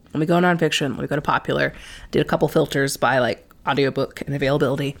 cool, let me go nonfiction, let me go to Popular. Did a couple filters by like audiobook and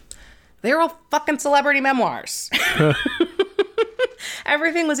availability. They were all fucking celebrity memoirs.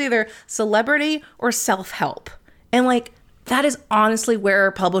 Everything was either celebrity or self-help. And like, that is honestly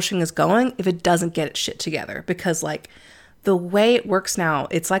where publishing is going if it doesn't get its shit together. Because like the way it works now,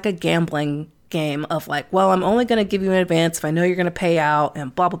 it's like a gambling game of like, well, I'm only going to give you an advance if I know you're going to pay out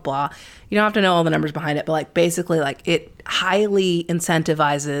and blah, blah, blah. You don't have to know all the numbers behind it, but like basically like it highly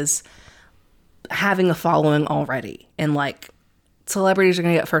incentivizes having a following already. And like celebrities are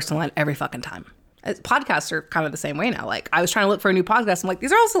going to get first in line every fucking time. Podcasts are kind of the same way now. Like I was trying to look for a new podcast. I'm like,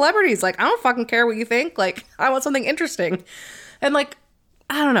 these are all celebrities. Like, I don't fucking care what you think. Like, I want something interesting. And like,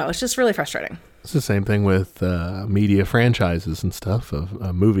 I don't know. It's just really frustrating. It's the same thing with media franchises and stuff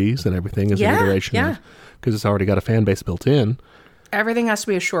of movies and everything is an iteration. Yeah. Because it's already got a fan base built in. Everything has to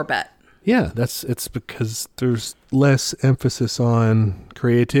be a sure bet. Yeah, it's because there's less emphasis on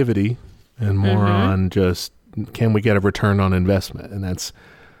creativity and more on just can we get a return on investment, and that's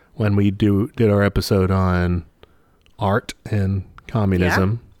when we did our episode on art and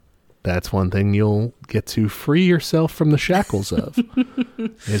communism. That's one thing you'll get to free yourself from the shackles of.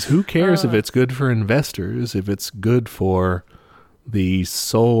 Is who cares if it's good for investors, if it's good for the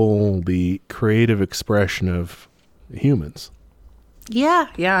soul, the creative expression of humans. Yeah.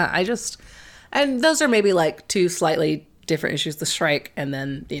 And those are maybe like two slightly different issues, the strike and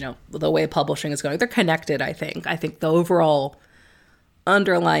then, the way publishing is going. They're connected, I think. I think the overall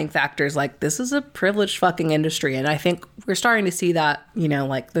underlying factors, like, this is a privileged fucking industry. And I think we're starting to see that,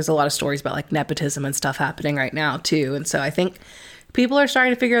 like, there's a lot of stories about, like, nepotism and stuff happening right now, too. And so I think people are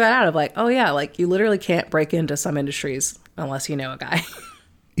starting to figure that out of, like, oh, yeah, like, you literally can't break into some industries unless you know a guy.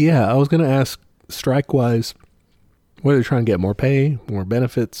 Yeah, I was going to ask, strike-wise, what are they trying to get? More pay? More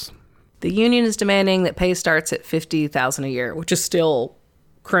benefits? The union is demanding that pay starts at $50,000 a year, which is still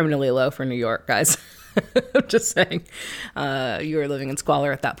criminally low for New York, guys. I'm just saying. You were living in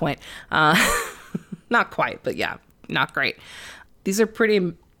squalor at that point. Not quite, but yeah, not great. These are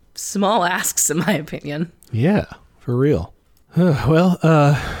pretty small asks, in my opinion. Yeah, for real. Well,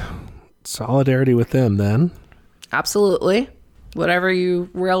 solidarity with them then. Absolutely. Whatever you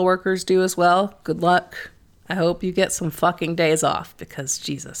rail workers do as well, good luck. I hope you get some fucking days off because,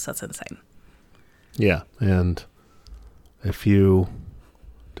 Jesus, that's insane. Yeah, and if you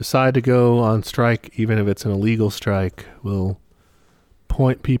decide to go on strike, even if it's an illegal strike, we'll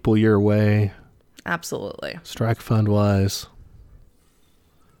point people your way. Absolutely. Strike fund wise.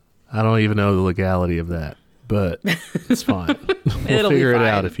 I don't even know the legality of that, but it's fine. We'll figure it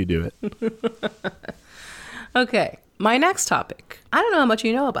out if you do it. Okay. My next topic. I don't know how much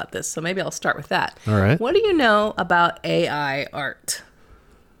you know about this, so maybe I'll start with that. All right. What do you know about AI art?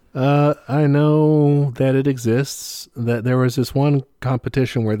 I know that it exists. That there was this one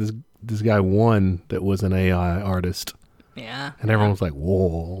competition where this guy won that was an AI artist. Yeah. And everyone was like,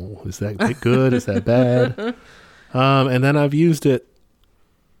 whoa, is that good? Is that bad? And then I've used it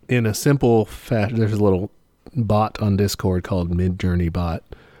in a simple fashion. There's a little bot on Discord called Midjourney Bot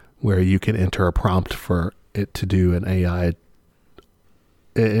where you can enter a prompt for it to do an AI.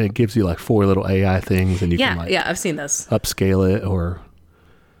 It gives you like 4 little AI things, and you can I've seen this. Upscale it, or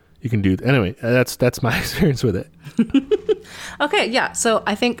you can do. Anyway, that's my experience with it. Okay, yeah. So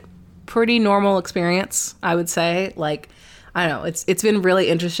I think pretty normal experience, I would say. Like, I don't know. It's been really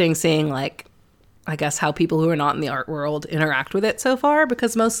interesting seeing, like, I guess how people who are not in the art world interact with it so far,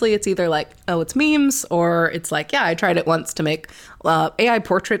 because mostly it's either like, oh, it's memes, or it's like, yeah, I tried it once to make AI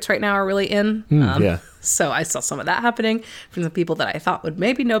portraits right now are really in. Yeah. So I saw some of that happening from the people that I thought would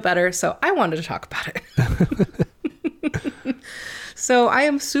maybe know better. So I wanted to talk about it. So I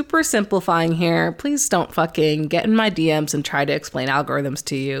am super simplifying here. Please don't fucking get in my DMs and try to explain algorithms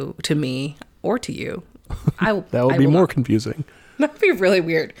to me, or to you. That would be more confusing. That'd be really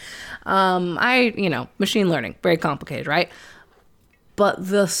weird. Machine learning, very complicated, right? But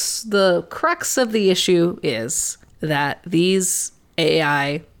the crux of the issue is that these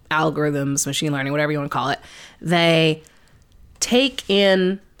AI algorithms, machine learning, whatever you want to call it, they take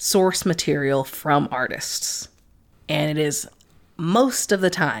in source material from artists. And it is most of the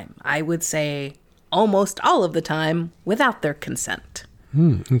time, I would say almost all of the time, without their consent.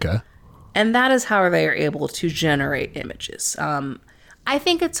 Okay. And that is how they are able to generate images. I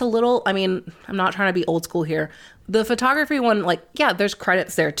think it's a little, I'm not trying to be old school here. The photography one, like, yeah, there's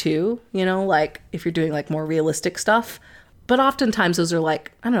credits there too, like if you're doing like more realistic stuff. But oftentimes those are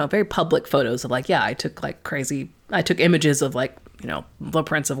like, I don't know, very public photos of like, yeah, I took images of like, the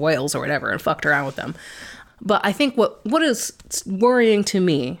Prince of Wales or whatever and fucked around with them. But I think what is worrying to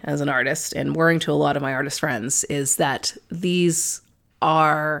me as an artist and worrying to a lot of my artist friends is that these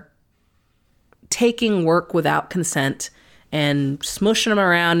are taking work without consent and smushing them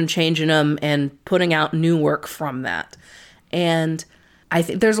around and changing them and putting out new work from that. And I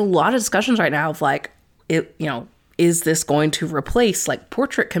think there's a lot of discussions right now of like, is this going to replace like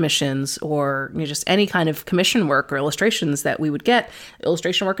portrait commissions or just any kind of commission work or illustrations that we would get,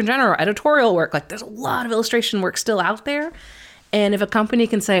 illustration work in general, editorial work. Like there's a lot of illustration work still out there. And if a company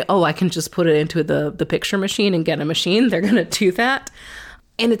can say, oh, I can just put it into the picture machine and get a machine, they're going to do that.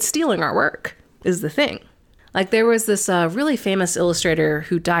 And it's stealing our work is the thing. Like there was this really famous illustrator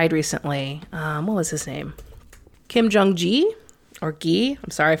who died recently. What was his name? Kim Jong-gi or Gi.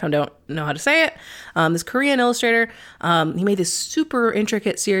 I'm sorry if I don't know how to say it. This Korean illustrator. He made this super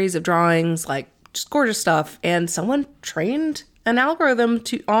intricate series of drawings, like just gorgeous stuff. And someone trained an algorithm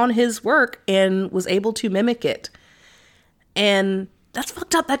on his work and was able to mimic it. And that's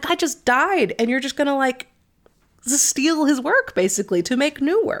fucked up. That guy just died, and you're just gonna like steal his work basically to make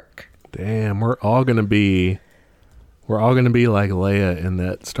new work. Damn, we're all gonna be like Leia in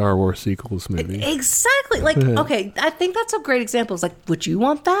that Star Wars sequels movie. Exactly. Like, okay, I think that's a great example. It's like, would you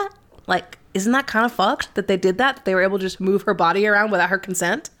want that? Like, isn't that kind of fucked that they did that? That they were able to just move her body around without her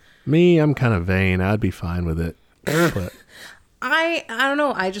consent? Me, I'm kind of vain. I'd be fine with it. But I don't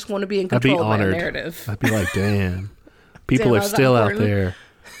know. I just want to be in control of my narrative. I'd be like, damn. People are still out there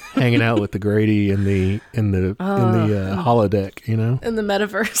hanging out with the Grady in the holodeck, you know? In the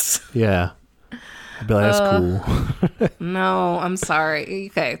metaverse. Yeah. I'd be like, that's cool. No, I'm sorry.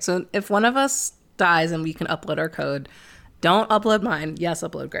 Okay, so if one of us dies and we can upload our code, don't upload mine. Yes,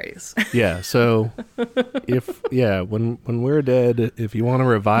 upload Grady's. Yeah, so when we're dead, if you want to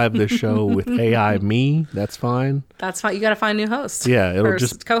revive this show with AI me, that's fine. That's fine. You got to find new hosts. Yeah, it'll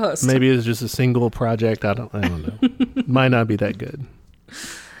just co-host. Maybe it's just a single project. I don't know. Might not be that good.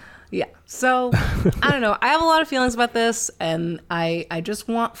 Yeah. So, I don't know. I have a lot of feelings about this, and I just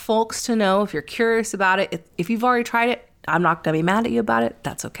want folks to know, if you're curious about it, if you've already tried it, I'm not going to be mad at you about it.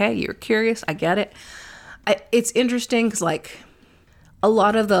 That's okay. You're curious. I get it. It's interesting because, like, a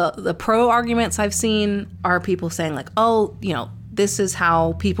lot of the pro arguments I've seen are people saying, like, oh, you know, this is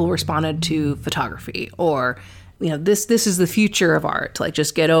how people responded to photography, or, you know, this is the future of art. Like,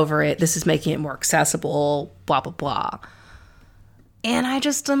 just get over it. This is making it more accessible, blah, blah, blah. And I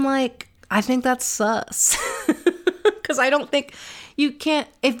just am like, I think that's sus. Because I don't think you can't,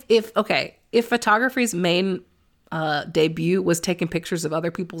 if photography's main debut was taking pictures of other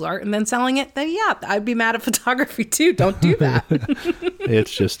people's art and then selling it, then yeah, I'd be mad at photography too. Don't do that.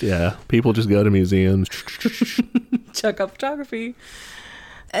 It's just, people just go to museums. Check out photography.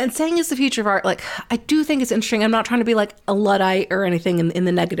 And saying it's the future of art, like, I do think it's interesting. I'm not trying to be like a Luddite or anything in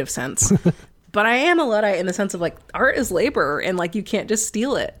the negative sense. But I am a Luddite in the sense of, like, art is labor, and, like, you can't just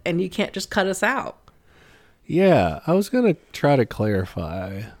steal it, and you can't just cut us out. Yeah, I was going to try to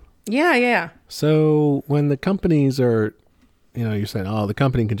clarify. Yeah. So when the companies are, you know, you're saying, oh, the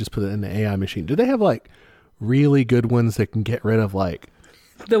company can just put it in the AI machine. Do they have, like, really good ones that can get rid of, like...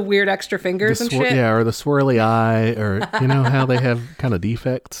 the weird extra fingers and shit? Yeah, or the swirly eye, or, you know, how they have kind of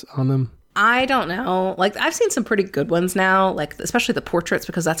defects on them? I don't know. Like, I've seen some pretty good ones now, like, especially the portraits,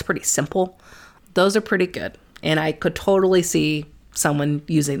 because that's pretty simple. Those are pretty good. And I could totally see someone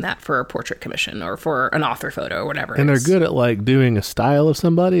using that for a portrait commission or for an author photo or whatever. And they're good at, like, doing a style of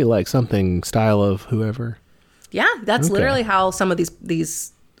somebody, like something style of whoever. Yeah, that's literally how some of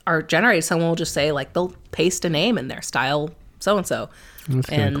these are generated. Someone will just say, like, they'll paste a name in their style so-and-so. That's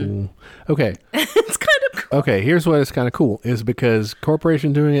kind of cool. Okay. It's kind of cool. Okay, here's what is kind of cool, is because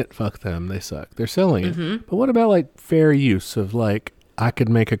corporation doing it, fuck them, they suck. They're selling it. Mm-hmm. But what about, like, fair use of, like, I could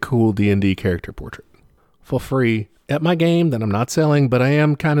make a cool D&D character portrait for free at my game that I'm not selling, but I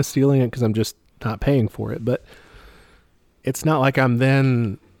am kind of stealing it because I'm just not paying for it. But it's not like I'm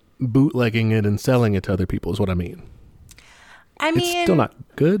then bootlegging it and selling it to other people is what I mean. I mean, it's still not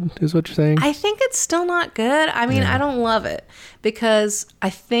good, is what you're saying? I think it's still not good. I mean, I don't love it because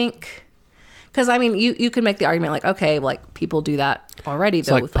I mean, you could make the argument like, okay, like people do that already, it's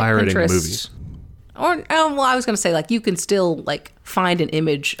though, like with pirating like Pinterest. Movies. Or, well, I was going to say, like, you can still, like, find an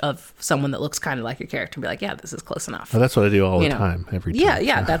image of someone that looks kind of like your character and be like, yeah, this is close enough. Oh, that's what I do all the time, every time.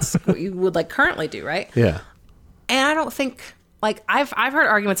 Yeah, that's what you would, like, currently do, right? Yeah. And I don't think, like, I've heard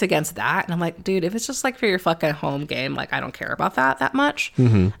arguments against that, and I'm like, dude, if it's just, like, for your fucking home game, like, I don't care about that much.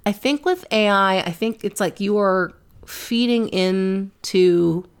 Mm-hmm. I think with AI, I think it's like you are feeding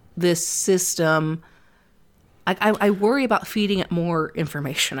into this system. I worry about feeding it more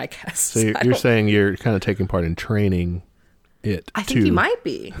information, I guess. So you're saying you're kind of taking part in training it. I think you might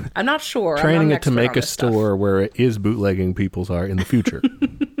be. I'm not sure. Training it to make a store where it is bootlegging people's art in the future.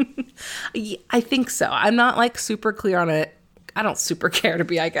 I think so. I'm not like super clear on it. I don't super care to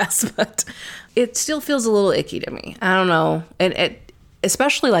be, I guess, but it still feels a little icky to me. I don't know. And it,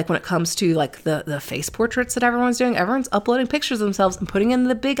 especially like when it comes to like the face portraits that everyone's doing, everyone's uploading pictures of themselves and putting in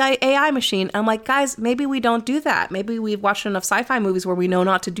the big AI machine. And I'm like, guys, maybe we don't do that. Maybe we've watched enough sci-fi movies where we know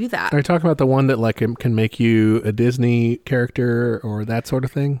not to do that. Are you talking about the one that like can make you a Disney character or that sort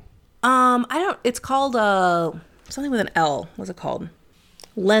of thing? It's called something with an L. What's it called?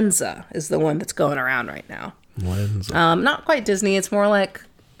 Lensa is the one that's going around right now. Lensa. Not quite Disney. It's more like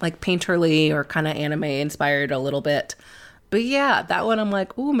painterly or kind of anime inspired a little bit. But yeah, that one I'm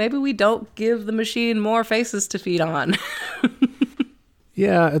like, ooh, maybe we don't give the machine more faces to feed on.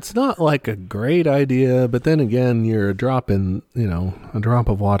 Yeah, it's not like a great idea, but then again, you're a drop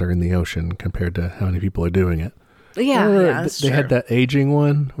of water in the ocean compared to how many people are doing it. Yeah, Remember yeah, that's they true. had that aging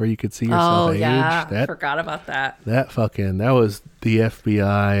one where you could see yourself Oh age. yeah, That forgot about that. that was the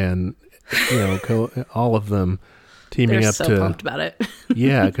FBI and all of them teaming They're up so to pumped about it.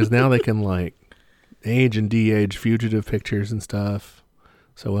 yeah, because now they can like age and de-age fugitive pictures and stuff.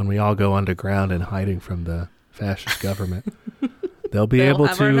 So when we all go underground and hiding from the fascist government, they'll be able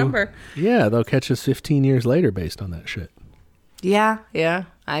have our to. number. Yeah, they'll catch us 15 years later based on that shit. Yeah, yeah.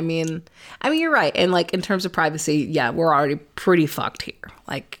 I mean, you're right. And like in terms of privacy, yeah, we're already pretty fucked here.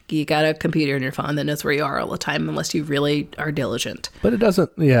 Like you got a computer in your phone that knows where you are all the time, unless you really are diligent. But it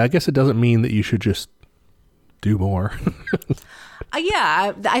doesn't. Yeah, I guess it doesn't mean that you should just do more.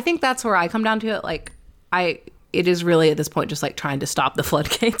 Yeah, I think that's where I come down to it. Like, it is really at this point just like trying to stop the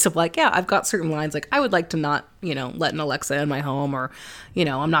floodgates of like, yeah, I've got certain lines. Like, I would like to not, let an Alexa in my home, or,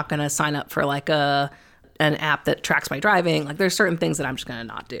 I'm not going to sign up for like an app that tracks my driving. Like, there's certain things that I'm just going to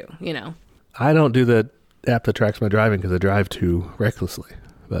not do. I don't do the app that tracks my driving because I drive too recklessly.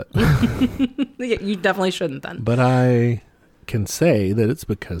 But You definitely shouldn't then. but I can say that it's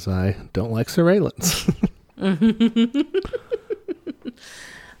because I don't like surveillance.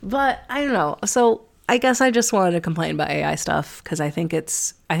 But I don't know. So I guess I just wanted to complain about AI stuff because I think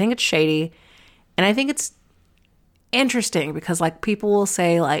it's shady, and I think it's interesting because like people will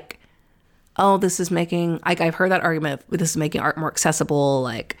say like, oh, this is making, like I've heard that argument, this is making art more accessible.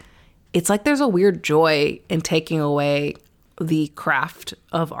 Like it's like there's a weird joy in taking away the craft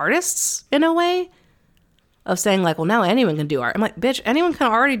of artists in a way, of saying like, well, now anyone can do art. I'm like, bitch, anyone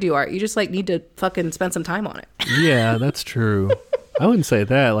can already do art. You just like need to fucking spend some time on it. Yeah, that's true. I wouldn't say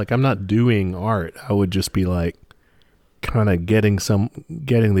that. Like, I'm not doing art. I would just be like, kind of getting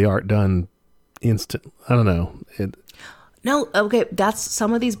the art done instant. I don't know. No, okay, that's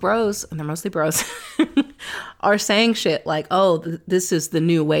some of these bros, and they're mostly bros, are saying shit like, oh, this is the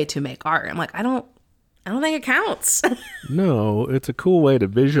new way to make art. I'm like, I don't think it counts. No, it's a cool way to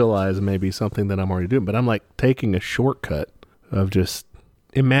visualize maybe something that I'm already doing, but I'm like taking a shortcut of just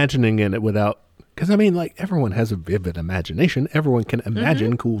imagining it without, because I mean, like everyone has a vivid imagination. Everyone can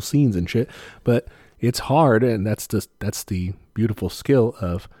imagine cool scenes and shit, but it's hard, and that's the beautiful skill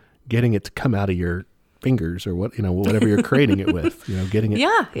of getting it to come out of your fingers or whatever you're creating it with, getting it,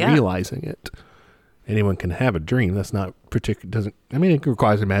 realizing it. Anyone can have a dream. That's not it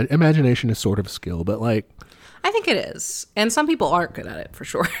requires imagination is sort of a skill, but like, I think it is. And some people aren't good at it for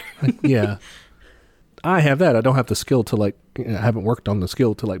sure. yeah, I have that. I don't have the skill to like, I haven't worked on the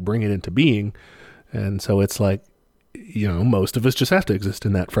skill to like bring it into being. And so it's like, most of us just have to exist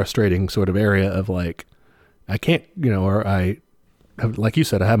in that frustrating sort of area of like, I can't, or I have, like you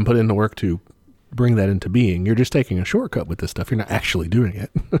said, I haven't put in the work to bring that into being. You're just taking a shortcut with this stuff. You're not actually doing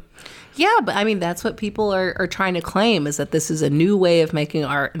it. Yeah, but I mean, that's what people are trying to claim, is that this is a new way of making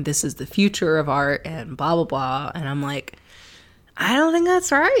art and this is the future of art and blah, blah, blah. And I'm like, I don't think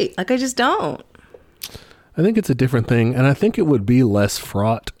that's right. Like, I just don't. I think it's a different thing. And I think it would be less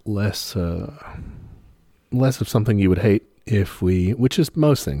fraught, less of something you would hate which is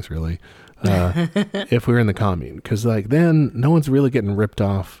most things really, if we were in the commune. Because like then no one's really getting ripped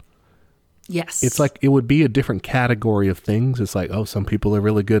off. Yes. It's like it would be a different category of things. It's like, oh, some people are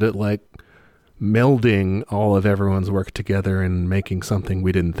really good at like melding all of everyone's work together and making something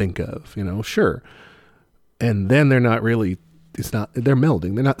we didn't think of, sure. And then they're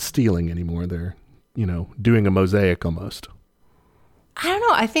melding. They're not stealing anymore. They're, doing a mosaic almost. I don't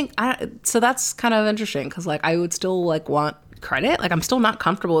know. I think, so that's kind of interesting because like I would still like want credit. Like I'm still not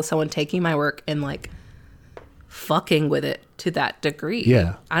comfortable with someone taking my work and like fucking with it to that degree.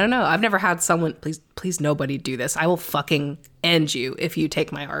 Yeah. I don't know. I've never had someone, please nobody do this. I will fucking end you if you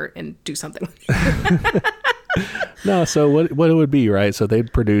take my art and do something with it. No, so what it would be, right? So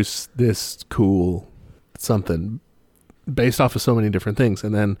they'd produce this cool something based off of so many different things.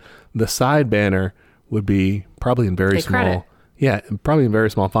 And then the side banner would be probably in very small. Credit. Yeah, probably in very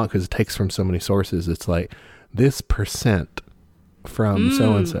small font because it takes from so many sources. It's like this % from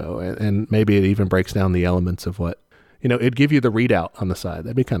so-and-so. And maybe it even breaks down the elements of what, it'd give you the readout on the side.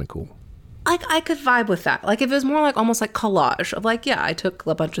 That'd be kind of cool. Like I could vibe with that. Like if it was more like almost like collage of like, yeah, I took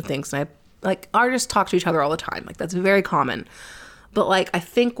a bunch of things and like artists talk to each other all the time. Like that's very common. But like I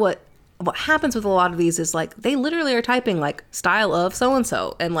think what happens with a lot of these is like they literally are typing like style of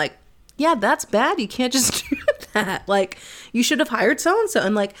so-and-so and like, yeah, that's bad. You can't just do that. Like you should have hired so-and-so.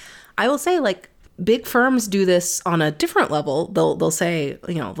 And like I will say like big firms do this on a different level. They'll say,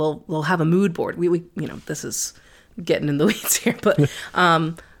 they'll have a mood board. We this is getting in the weeds here, but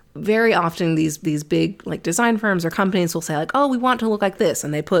very often these big like design firms or companies will say like, oh, we want to look like this,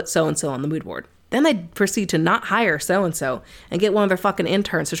 and they put so-and-so on the mood board. Then they proceed to not hire so-and-so and get one of their fucking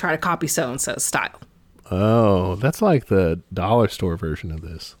interns to try to copy so-and-so's style. Oh, that's like the dollar store version of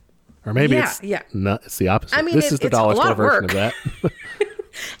this. Or maybe it's not, it's the opposite. I mean, this is the dollar store version of that.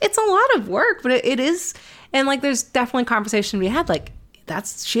 It's a lot of work, but it is. And like, there's definitely conversation we had. Like,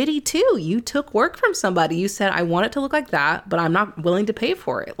 that's shitty too. You took work from somebody. You said, I want it to look like that, but I'm not willing to pay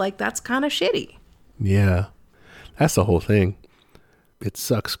for it. Like, that's kind of shitty. Yeah. That's the whole thing. It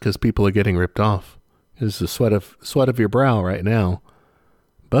sucks because people are getting ripped off. It's the sweat of your brow right now.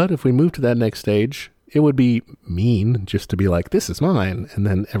 But if we move to that next stage, it would be mean just to be like, this is mine. And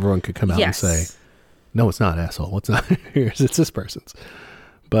then everyone could come out and say, no, it's not, asshole. It's not yours. It's this person's.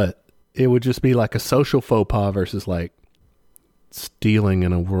 But it would just be like a social faux pas versus like stealing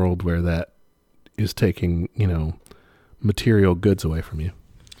in a world where that is taking, material goods away from you.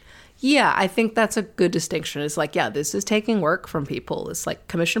 Yeah, I think that's a good distinction. It's like, yeah, this is taking work from people. It's like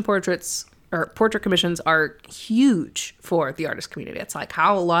commission portraits or portrait commissions are huge for the artist community. It's like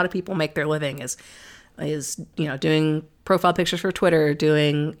how a lot of people make their living is doing profile pictures for Twitter,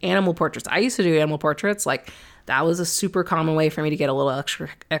 doing animal portraits. I used to do animal portraits. Like, that was a super common way for me to get a little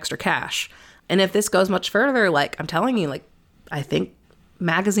extra cash. And if this goes much further, like, I'm telling you, like, I think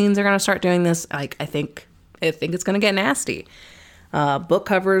magazines are going to start doing this. Like, I think it's going to get nasty. Book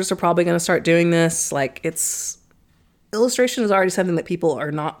covers are probably going to start doing this. Like, illustration is already something that people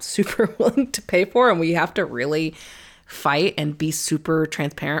are not super willing to pay for, and we have to really fight and be super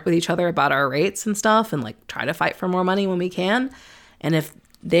transparent with each other about our rates and stuff, and like try to fight for more money when we can. And if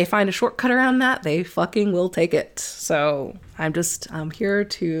they find a shortcut around that, they fucking will take it. So I'm here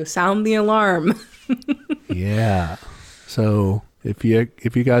to sound the alarm. Yeah. So if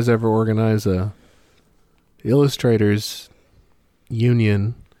you guys ever organize a illustrators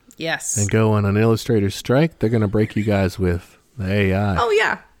union, yes, and go on an illustrators strike, they're going to break you guys with the AI. Oh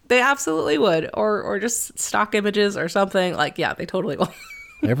yeah, they absolutely would, or just stock images or something. Like, yeah, they totally will.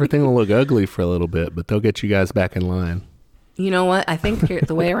 Everything will look ugly for a little bit, but they'll get you guys back in line. You know what? I think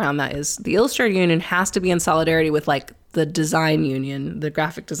the way around that is the Illustrator Union has to be in solidarity with like the design union, the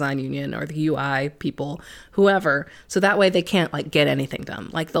graphic design union, or the UI people, whoever. So that way they can't like get anything done.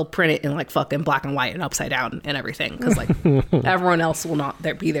 Like, they'll print it in like fucking black and white and upside down and everything, because like everyone else will not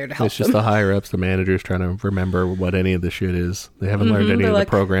be there to help. It's just the higher ups, the managers, trying to remember what any of the shit is. They haven't learned any of the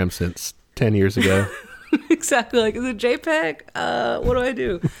programs since 10 years ago. Exactly. Like, is it JPEG? What do I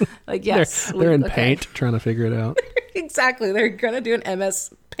do? Like, yes. They're in Paint trying to figure it out. Exactly. They're going to do an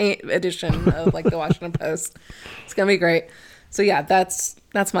MS Paint edition of like the Washington Post. It's going to be great. So yeah, that's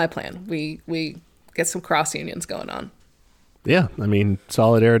my plan. We get some cross unions going on. Yeah. I mean,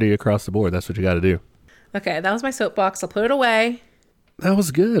 solidarity across the board. That's what you got to do. Okay. That was my soapbox. I'll put it away. That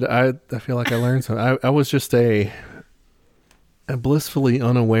was good. I feel like I learned something. I was just a blissfully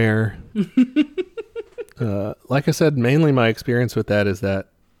unaware. Like I said, mainly my experience with that is that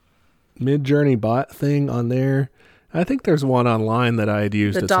Midjourney bot thing on there. I think there's one online that I had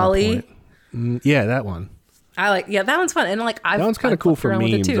used at Dolly? some point. Yeah, that one. That one's fun. And like, that one's kind of cool for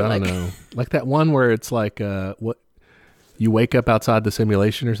memes. I don't know. Like that one where it's like, what you wake up outside the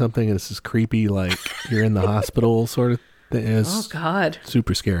simulation or something, and it's this creepy, like you're in the hospital sort of thing. Oh God.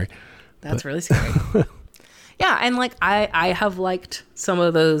 Super scary. That's really scary. Yeah, and like I have liked some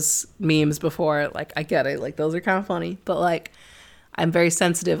of those memes before. Like, I get it. Like, those are kind of funny, but like, I'm very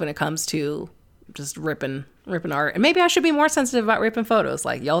sensitive when it comes to just ripping art. And maybe I should be more sensitive about ripping photos.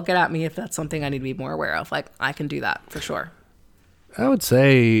 Like, y'all get at me if that's something I need to be more aware of. Like, I can do that for sure. I would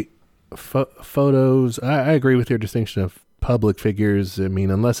say photos. I agree with your distinction of public figures. I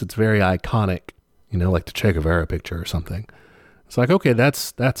mean, unless it's very iconic, like the Che Guevara picture or something. It's like, okay,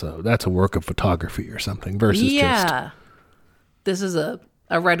 that's a work of photography or something versus just this is a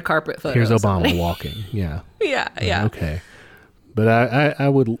red carpet photo. Here's Obama walking. Yeah. Yeah. Okay. But I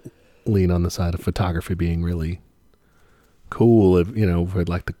would lean on the side of photography being really cool, if for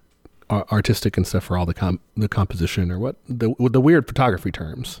like the artistic and stuff for all the composition or what the weird photography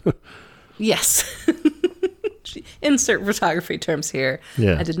terms. Yes. Insert photography terms here.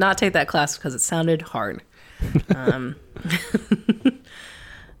 Yeah. I did not take that class because it sounded hard.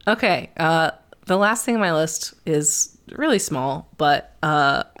 Okay. The last thing on my list is really small, but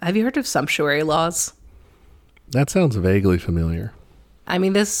have you heard of sumptuary laws? That sounds vaguely familiar. I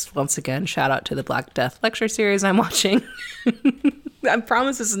mean, this, once again, shout out to the Black Death lecture series I'm watching. I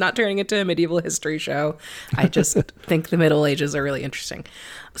promise this is not turning into a medieval history show. I just think the Middle Ages are really interesting.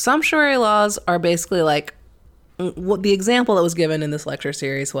 Sumptuary laws are basically like, what the example that was given in this lecture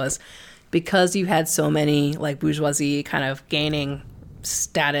series was, because you had so many like bourgeoisie kind of gaining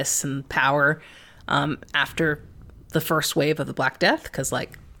status and power after the first wave of the Black Death, because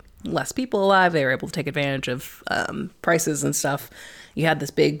like less people alive, they were able to take advantage of prices and stuff. You had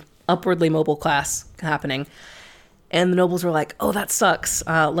this big upwardly mobile class happening. And the nobles were like, oh, that sucks.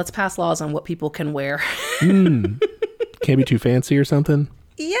 Let's pass laws on what people can wear. Can't be too fancy or something?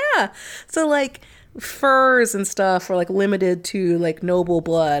 Yeah. So like furs and stuff were like limited to like noble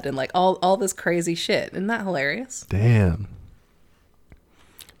blood and like all this crazy shit. Isn't that hilarious? Damn.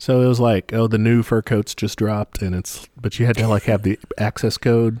 So it was like, oh, the new fur coats just dropped, but you had to like have the access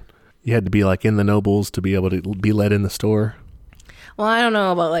code. You had to be like in the nobles to be able to be let in the store. Well, I don't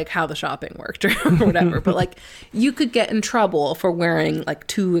know about like how the shopping worked or whatever, but like you could get in trouble for wearing like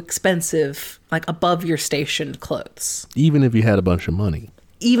too expensive, like above your station clothes. Even if you had a bunch of money.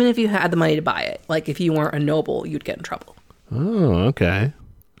 Even if you had the money to buy it. Like if you weren't a noble, you'd get in trouble. Oh, okay.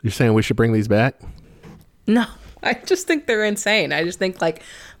 You're saying we should bring these back? No, I just think they're insane. I just think like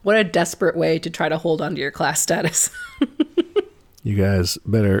what a desperate way to try to hold on to your class status. You guys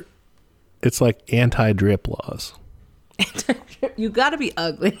better, it's like anti-drip laws. You gotta be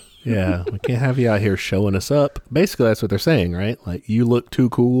ugly. Yeah, we can't have you out here showing us up. Basically, that's what they're saying, right? Like, you look too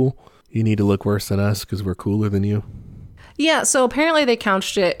cool. You need to look worse than us because we're cooler than you. Yeah, so apparently they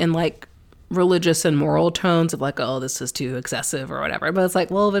couched it in like religious and moral tones of like, oh, this is too excessive or whatever. But it's like,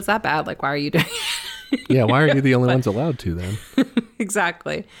 well, if it's that bad, like, why are you doing it? Yeah, why are you the only ones allowed to then?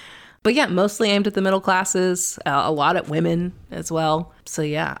 Exactly. But yeah, mostly aimed at the middle classes, a lot at women as well. So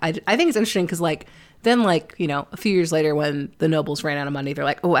yeah, I think it's interesting because like, then like, you know, a few years later when the nobles ran out of money, they're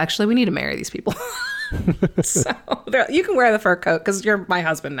like, oh, actually, we need to marry these people. So you can wear the fur coat because you're my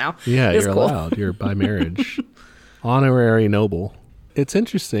husband now. Yeah, it's you're cool. allowed. You're by marriage. Honorary noble. It's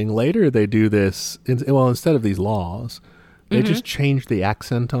interesting. Later they do this, instead of these laws, they just change the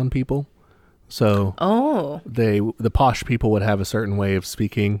accent on people. So the posh people would have a certain way of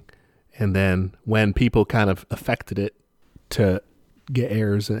speaking. And then when people kind of affected it to get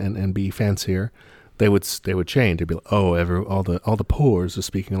airs and be fancier, they would change. They'd be like, oh, all the poors are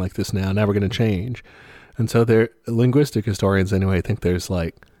speaking like this now. Now we're going to change. And so they're linguistic historians anyway. Think there's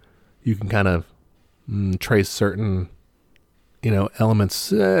like, you can kind of trace certain,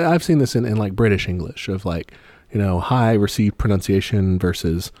 elements. I've seen this in like British English of like, high received pronunciation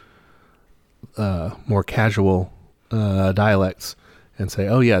versus more casual dialects, and say,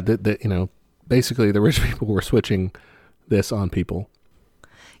 oh yeah, basically the rich people were switching this on people.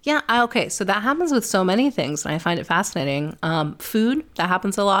 Yeah, okay. So that happens with so many things, and I find it fascinating. Food, that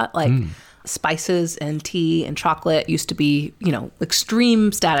happens a lot. Like spices and tea and chocolate used to be,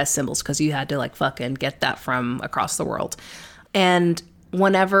 extreme status symbols because you had to like fucking get that from across the world. And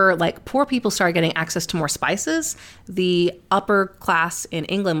whenever like poor people started getting access to more spices, the upper class in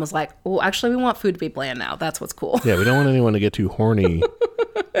England was like, oh, actually, we want food to be bland now. That's what's cool. Yeah, we don't want anyone to get too horny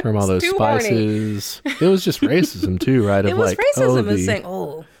from all those spices. Horny. It was just racism too, right? It was like, racism is saying,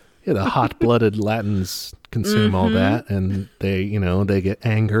 oh. Yeah, the hot-blooded Latins consume all that, and they get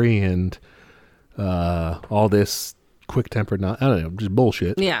angry and all this quick-tempered, I don't know, just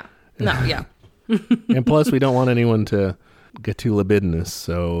bullshit. Yeah. No, yeah. And plus, we don't want anyone to get too libidinous,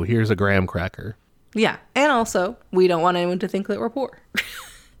 so here's a graham cracker. Yeah, and also, we don't want anyone to think that we're poor.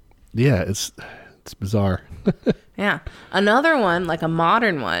 Yeah, it's bizarre. Yeah. Another one, like a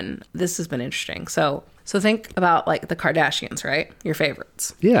modern one, this has been interesting. So think about like the Kardashians, right? Your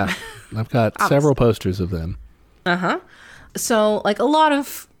favorites. Yeah. I've got several posters of them. Uh-huh. So like a lot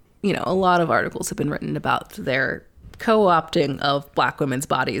of articles have been written about their co-opting of black women's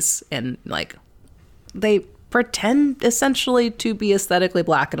bodies, and like they pretend essentially to be aesthetically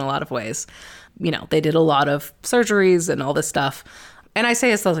black in a lot of ways. They did a lot of surgeries and all this stuff. And I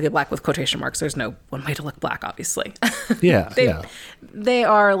say aesthetically black with quotation marks. There's no one way to look black, obviously. Yeah, They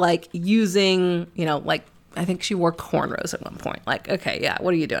are like using, like I think she wore cornrows at one point. Like, okay, yeah,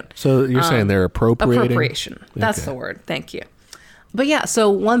 what are you doing? So you're saying they're appropriating? Appropriation. That's the word. Thank you. But yeah, so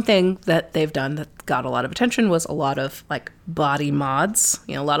one thing that they've done that got a lot of attention was a lot of like body mods,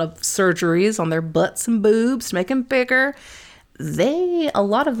 a lot of surgeries on their butts and boobs to make them bigger. A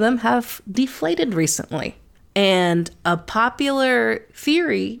lot of them have deflated recently. And a popular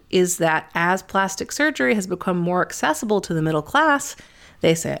theory is that as plastic surgery has become more accessible to the middle class,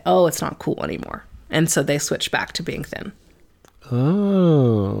 they say, oh, it's not cool anymore. And so they switch back to being thin.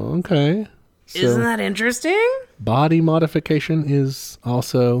 Oh, okay. So isn't that interesting? Body modification is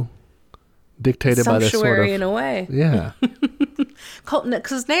also dictated by this sort of... in a way. Yeah.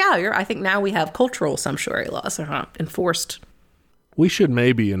 Because I think now we have cultural sumptuary laws that are not enforced. We should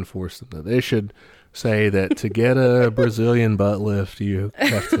maybe enforce them. They should say that to get a Brazilian butt lift, you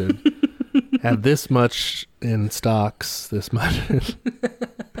have to have this much in stocks, this much.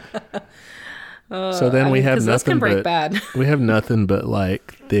 So then we have nothing but bad. We have nothing but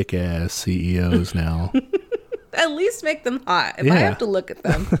like thick ass CEOs now. At least make them hot. If I have to look at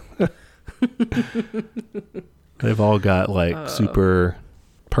them. They've all got like super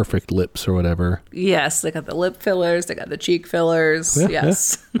perfect lips or whatever. Yes, they got the lip fillers. They got the cheek fillers.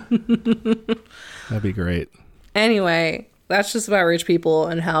 Yes. That'd be great. Anyway, that's just about rich people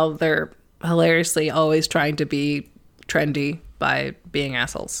and how they're hilariously always trying to be trendy by being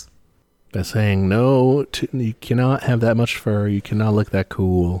assholes. By saying, no, you cannot have that much fur. You cannot look that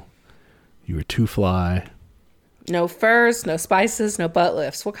cool. You are too fly. No furs, no spices, no butt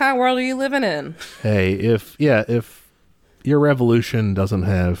lifts. What kind of world are you living in? Hey, if your revolution doesn't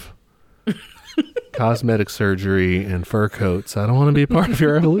have cosmetic surgery and fur coats, I don't want to be a part of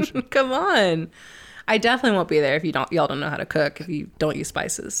your revolution. Come on. I definitely won't be there if y'all don't know how to cook, if you don't use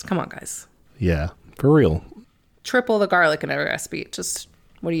spices. Come on, guys. Yeah, for real. Triple the garlic in every recipe. Just,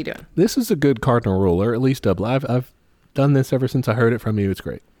 what are you doing? This is a good cardinal rule, or at least double. I've done this ever since I heard it from you. It's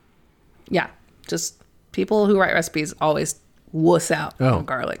great. Yeah, just people who write recipes always wuss out on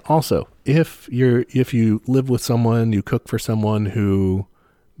garlic. Also, if you live with someone, you cook for someone who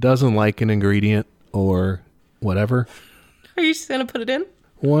doesn't like an ingredient or whatever. Are you just going to put it in?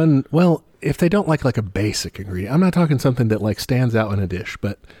 If they don't like a basic ingredient, I'm not talking something that like stands out in a dish,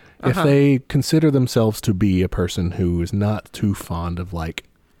 but if they consider themselves to be a person who is not too fond of like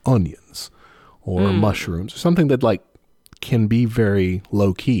onions or mushrooms or something that like can be very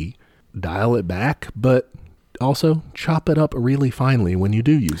low key, dial it back, but also chop it up really finely when you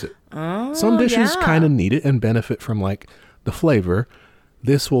do use it. Some dishes kind of need it and benefit from like the flavor.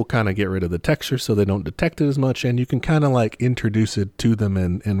 This will kind of get rid of the texture so they don't detect it as much, and you can kind of like introduce it to them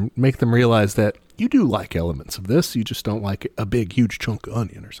and make them realize that you do like elements of this. You just don't like a big, huge chunk of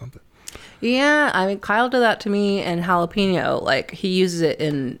onion or something. Yeah, I mean, Kyle did that to me and jalapeno. Like, he uses it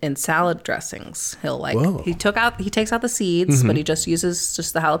in salad dressings. He'll like, he takes out the seeds, but he just uses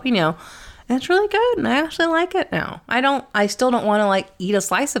just the jalapeno. And it's really good, and I actually like it now. I still don't want to like eat a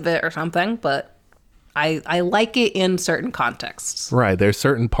slice of it or something, but I like it in certain contexts. Right. There's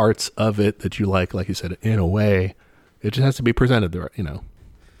certain parts of it that you like you said, in a way. It just has to be presented,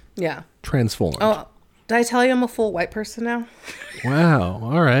 Yeah. Transformed. Oh, did I tell you I'm a full white person now? Wow.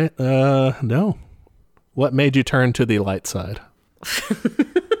 All right. No. What made you turn to the light side?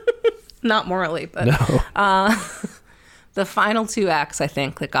 Not morally, but no. The final 2 acts, I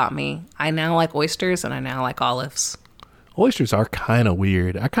think, that got me. I now like oysters and I now like olives. Oysters are kind of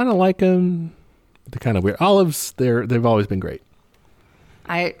weird. I kind of like them. They're kind of weird. Olives, they've always been great.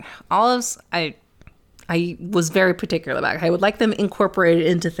 Olives, I was very particular about. I would like them incorporated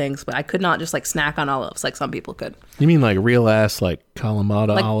into things, but I could not just like snack on olives like some people could. You mean like real ass like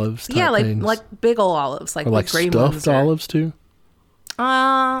Kalamata olives? Type things? like big old olives, like or like stuffed olives too.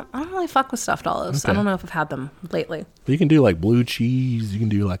 I don't really fuck with stuffed olives. Okay. I don't know if I've had them lately. You can do like blue cheese. You can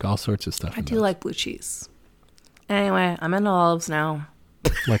do like all sorts of stuff. I do like blue cheese. Anyway, I'm into olives now.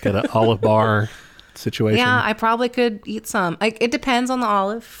 Like at an olive bar situation. Yeah, I probably could eat some. It depends on the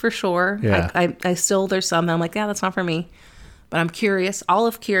olive for sure. Yeah. I still, there's some that I'm like, yeah, that's not for me. But I'm curious.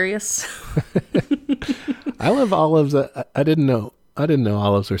 Olive curious. I love olives. I didn't know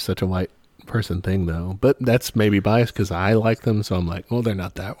olives are such a white person thing though, but that's maybe biased because I like them, so I'm like, well, they're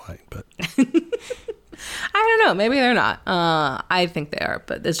not that white, but I don't know, maybe they're not. I think they are,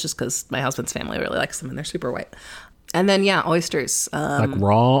 but it's just because my husband's family really likes them and they're super white. And then oysters, like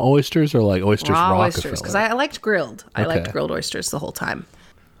raw oysters or like oysters raw Rockefeller? oysters, because I liked grilled. I liked grilled oysters the whole time.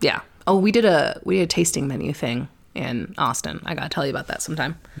 Yeah. Oh, we did a tasting menu thing in Austin. I gotta tell you about that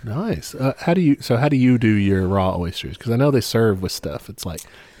sometime. Nice. How do you do your raw oysters? Because I know they serve with stuff. It's like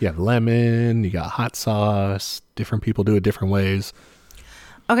you have lemon, you got hot sauce. Different people do it different ways.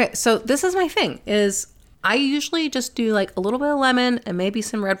 Okay, so this is my thing. Is I usually just do like a little bit of lemon and maybe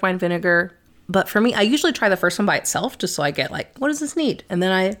some red wine vinegar. But for me, I usually try the first one by itself just so I get like, what does this need? And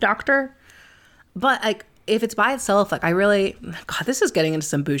then I doctor. But like, if it's by itself, like God, this is getting into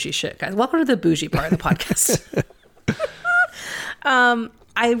some bougie shit, guys. Welcome to the bougie part of the podcast.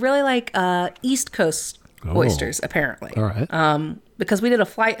 I really like East Coast oysters, apparently. All right. Because we did a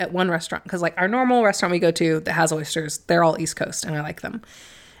flight at one restaurant. Because like our normal restaurant we go to that has oysters, they're all East Coast, and I like them.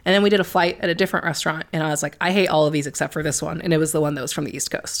 And then we did a flight at a different restaurant, and I was like, I hate all of these except for this one. And it was the one that was from the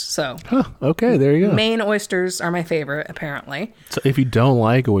East Coast. So, okay, there you go. Maine oysters are my favorite, apparently. So if you don't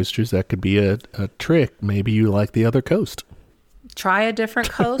like oysters, that could be a trick. Maybe you like the other coast. Try a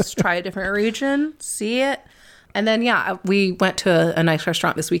different coast, try a different region, see it. And then, we went to a nice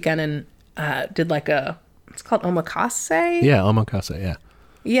restaurant this weekend and did like it's called omakase? Yeah, omakase, yeah.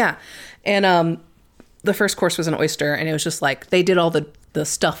 Yeah. And the first course was an oyster, and it was just like they did all the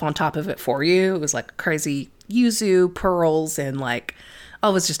stuff on top of it for you. It was like crazy yuzu pearls and like,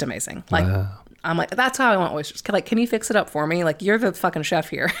 it was just amazing. Like, wow. I'm like, that's how I want oysters. Like, can you fix it up for me? Like, you're the fucking chef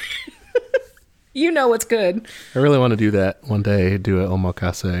here. You know what's good. I really want to do that one day, do a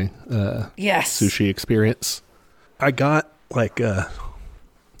omakase Yes. sushi experience. I got, like,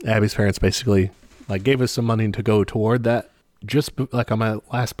 Abby's parents basically, like, gave us some money to go toward that just, like, on my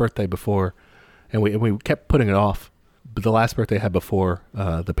last birthday before, and we kept putting it off. But the last birthday I had before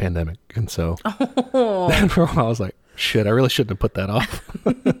the pandemic, and so then for a while I was like, shit, I really shouldn't have put that off.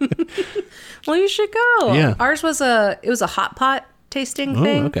 Well, you should go. Yeah. Ours was a hot pot tasting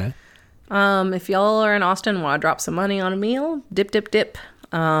thing. Okay. If y'all are in Austin and want to drop some money on a meal, Dip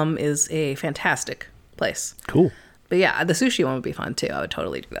is a fantastic place. Cool. But yeah, the sushi one would be fun too. I would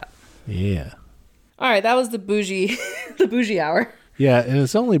totally do that. Yeah. All right, that was the bougie, the bougie hour. Yeah, and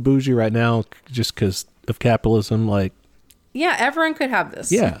it's only bougie right now just because of capitalism. Like, yeah, everyone could have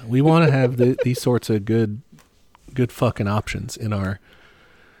this. yeah, we want to have these sorts of good fucking options in our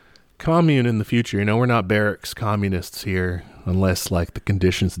commune in the future. You know, we're not barracks communists here unless like the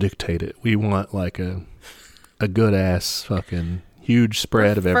conditions dictate it. We want like a good ass fucking huge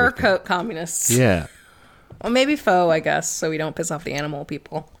spread of everything. Fur coat communists. Yeah. Well, maybe faux, I guess, so we don't piss off the animal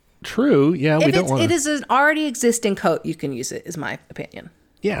people. True. Yeah, we don't want. It is an already existing coat. You can use it. Is my opinion.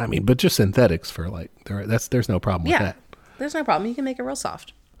 Yeah, I mean, but just synthetics for like there's no problem with that. There's no problem. You can make it real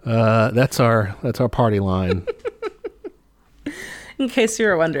soft. That's our party line. In case you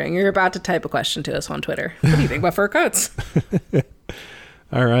were wondering, you're about to type a question to us on Twitter. What do you think about fur coats?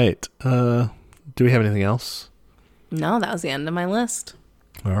 All right. Do we have anything else? No, that was the end of my list.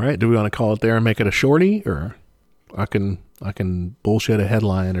 All right. Do we want to call it there and make it a shorty, or I can bullshit a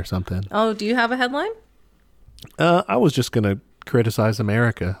headline or something? Oh, do you have a headline? I was just gonna criticize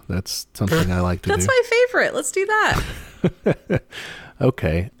America. That's something I like to do. That's my favorite. Let's do that.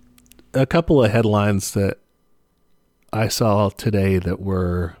 Okay. A couple of headlines that I saw today that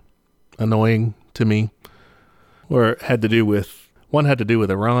were annoying to me, or had to do with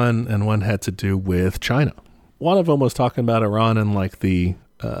Iran and one had to do with China. One of them was talking about Iran and like the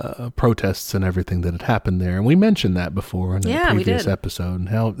protests and everything that had happened there. And we mentioned that before in a previous episode and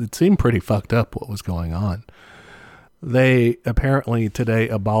how it seemed pretty fucked up what was going on. They apparently today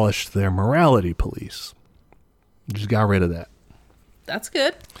abolished their morality police. Just got rid of that. That's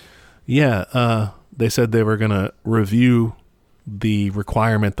good. Yeah, they said they were going to review the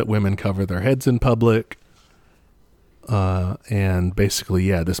requirement that women cover their heads in public. And basically,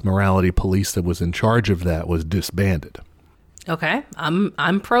 yeah, this morality police that was in charge of that was disbanded. Okay.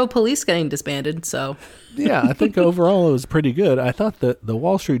 I'm pro police getting disbanded, so. Yeah, I think overall it was pretty good. I thought that the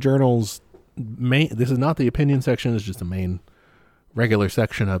Wall Street Journal's this is not the opinion section, it's just the main regular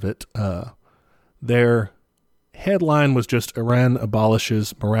section of it. Their headline was just Iran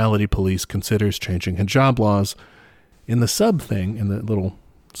abolishes morality police, considers changing hijab laws. In the sub thing, in the little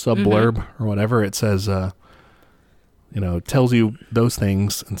sub blurb or whatever, it says, tells you those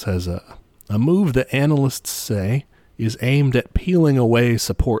things and says, a move that analysts say is aimed at peeling away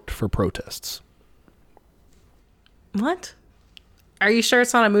support for protests. What? Are you sure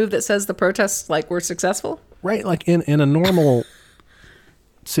it's not a move that says the protests were successful? Right, like in a normal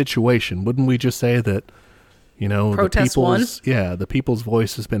situation, wouldn't we just say that, Protest the people's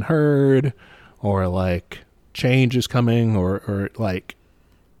voice has been heard, or like change is coming, or like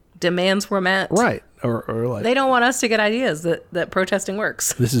demands were met. Right. Or like they don't want us to get ideas that protesting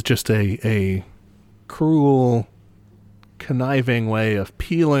works. This is just a cruel, conniving way of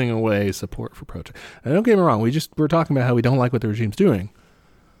peeling away support for protest. And don't get me wrong, we're talking about how we don't like what the regime's doing.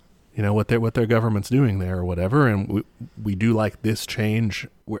 What their government's doing there or whatever, and we do like this change.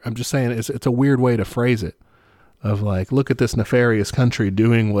 I'm just saying it's a weird way to phrase it, of like, look at this nefarious country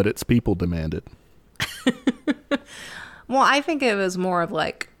doing what its people demanded. Well, I think it was more of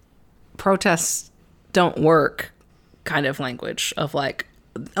like protests don't work kind of language of like,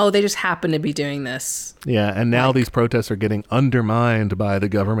 oh, they just happen to be doing this. Yeah, and now these protests are getting undermined by the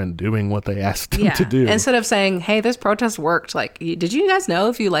government doing what they asked them to do. Instead of saying, hey, this protest worked. Like, did you guys know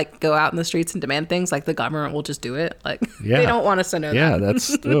if you go out in the streets and demand things, the government will just do it? They don't want us to know that. Yeah,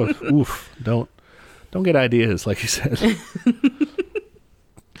 that's, oof. Don't get ideas, like you said.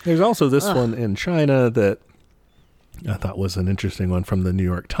 There's also this one in China that I thought was an interesting one from the New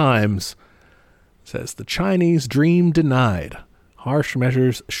York Times. It says, the Chinese dream denied. Harsh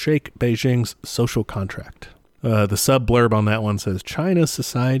measures shake Beijing's social contract. The sub-blurb on that one says, China's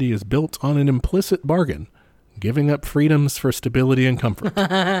society is built on an implicit bargain, giving up freedoms for stability and comfort.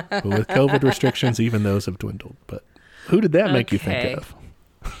 But with COVID restrictions, even those have dwindled. But who did that make you think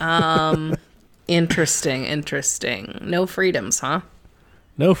of? Interesting. No freedoms, huh?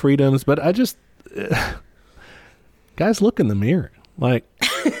 No freedoms, but I just... guys, look in the mirror.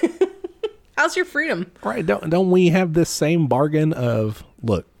 How's your freedom? Right. Don't we have this same bargain of,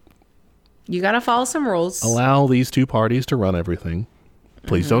 look, You got to follow some rules. allow these two parties to run everything.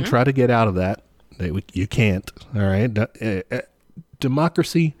 Please don't try to get out of that. You can't. All right.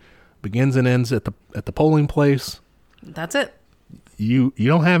 Democracy begins and ends at the polling place. That's it. You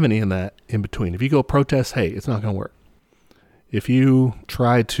don't have any in that in between. If you go protest, hey, it's not going to work. If you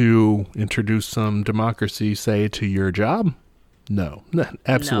try to introduce some democracy, say, to your job, no,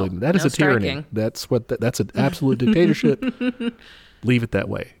 absolutely. That is no a tyranny. striking. That's an absolute dictatorship. Leave it that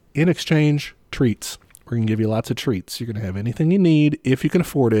way. In exchange, treats. We're going to give you lots of treats. You're going to have anything you need if you can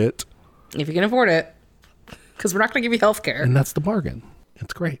afford it. If you can afford it. Because we're not going to give you health care. And that's the bargain.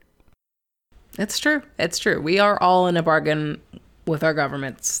 It's great. It's true. It's true. We are all in a bargain with our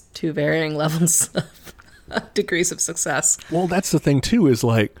governments to varying levels of degrees of success. Well, that's the thing, too, is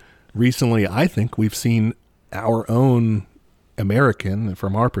like recently, I think we've seen our own American,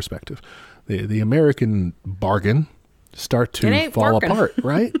 from our perspective, the American bargain start to fall apart,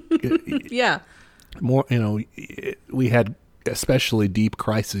 right? Yeah. More, we had especially deep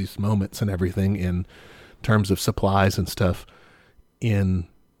crisis moments and everything in terms of supplies and stuff in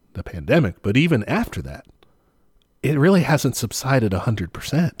the pandemic. But even after that, it really hasn't subsided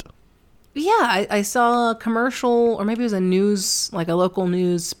 100%. Yeah, I saw a commercial, or maybe it was a local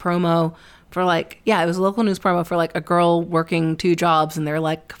news promo for it was a local news promo for a girl working 2 jobs, and they're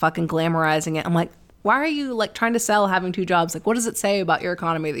fucking glamorizing it. I'm like, why are you trying to sell having 2 jobs? What does it say about your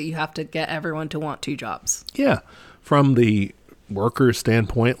economy that you have to get everyone to want 2 jobs? Yeah. From the worker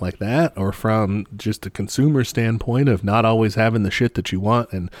standpoint like that, or from just the consumer standpoint of not always having the shit that you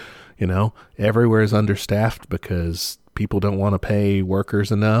want, and everywhere is understaffed because people don't want to pay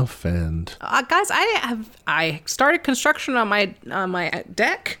workers enough. And guys, I started construction on my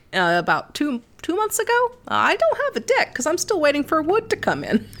deck about two months ago. I don't have a deck because I'm still waiting for wood to come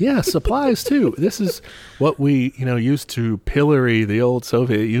in. Yeah, supplies too. This is what we used to pillory the old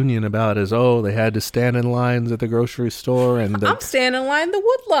Soviet Union about, is they had to stand in lines at the grocery store, and I'm standing in line, the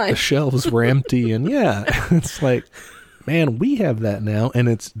wood line. The shelves were empty, and it's like, man, we have that now, and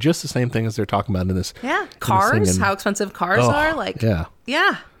it's just the same thing as they're talking about in this. Yeah, cars, how expensive cars are. Yeah.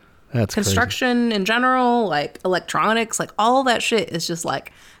 That's construction crazy. In general, electronics, all that shit is just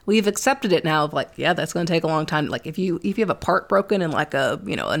we've accepted it now of that's going to take a long time. If you have a part broken in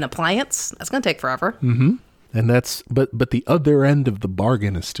an appliance, that's going to take forever. Mm-hmm. And that's, but the other end of the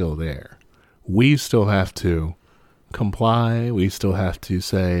bargain is still there. We still have to comply. We still have to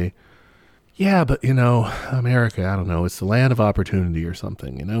say, yeah, but America, I don't know, it's the land of opportunity or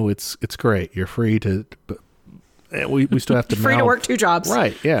something. It's great. You're free to, but we still have to free to work 2 jobs.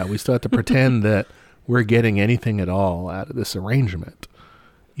 Right. Yeah. We still have to pretend that we're getting anything at all out of this arrangement,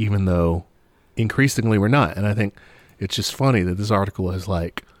 even though increasingly we're not. And I think it's just funny that this article is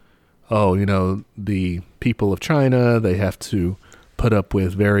the people of China, they have to put up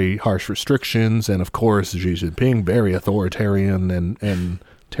with very harsh restrictions. And of course, Xi Jinping, very authoritarian and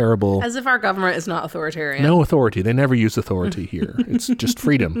terrible. As if our government is not authoritarian. No authority. They never use authority here. It's just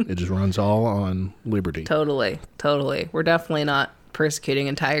freedom. It just runs all on liberty. Totally. We're definitely not persecuting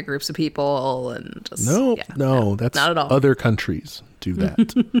entire groups of people and just no, that's not at all. Other countries do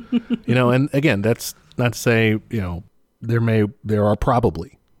that. And again, that's not to say, there are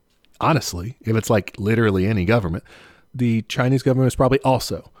probably, honestly, if it's literally any government, the Chinese government is probably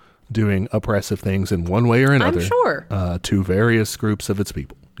also doing oppressive things in one way or another. I'm sure. To various groups of its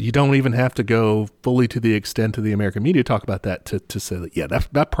people. You don't even have to go fully to the extent of the American media talk about that to say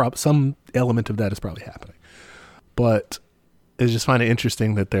that, some element of that is probably happening. But I just find it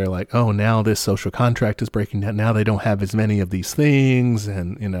interesting that they're now this social contract is breaking down. Now they don't have as many of these things,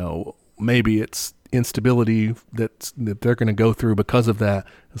 and maybe it's instability that they're going to go through because of that.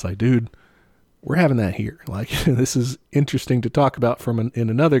 It's dude, we're having that here. This is interesting to talk about in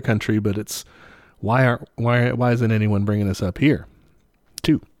another country, but it's why isn't anyone bringing this up here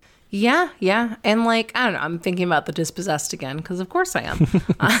too? Yeah. And I don't know, I'm thinking about the dispossessed again, because of course I am.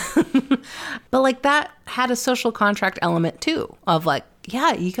 But that had a social contract element too of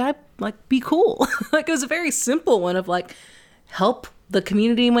you gotta be cool. It was a very simple one of help the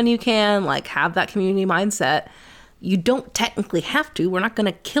community when you can, have that community mindset. You don't technically have to. We're not going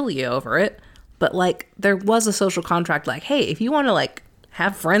to kill you over it. But there was a social contract hey, if you want to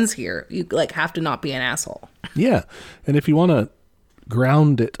have friends here, you have to not be an asshole. Yeah. And if you want to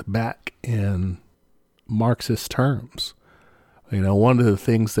ground it back in Marxist terms, one of the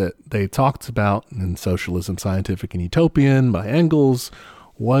things that they talked about in Socialism, Scientific and Utopian by Engels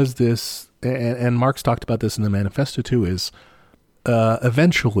was this, and Marx talked about this in the manifesto too, is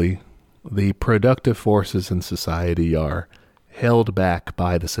eventually the productive forces in society are held back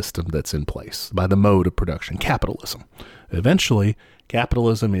by the system that's in place, by the mode of production, capitalism. Eventually,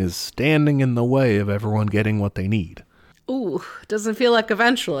 capitalism is standing in the way of everyone getting what they need. Ooh, doesn't feel like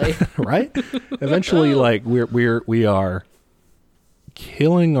eventually. Right? Eventually, like we are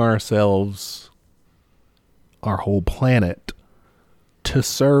killing ourselves, our whole planet, to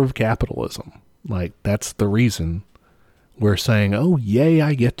serve capitalism. Like, that's the reason we're saying, oh, yay,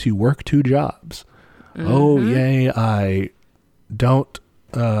 I get to work 2 jobs. Mm-hmm. Oh, yay, I don't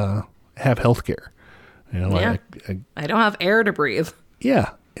have health care. You know, yeah. I don't have air to breathe.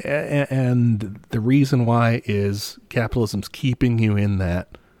 Yeah. And the reason why is capitalism's keeping you in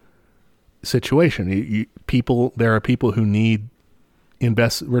that situation. There are people who need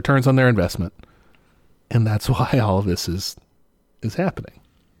returns on their investment. And that's why all of this is happening.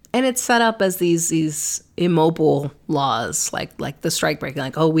 And it's set up as these immobile laws, like the strike breaking,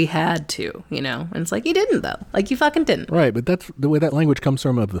 like, oh, we had to, you know? And it's like, you didn't, though. Like, you fucking didn't. Right, but that's the way that language comes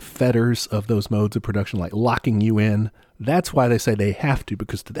from, of the fetters of those modes of production, like locking you in. That's why they say they have to,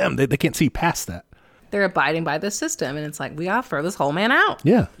 because to them, they can't see past that. They're abiding by the system, and it's like, we gotta throw this whole man out.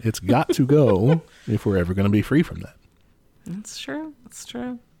 Yeah, it's got to go if we're ever going to be free from that. That's true. That's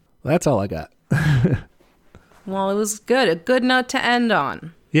true. That's all I got. Well, it was good. A good note to end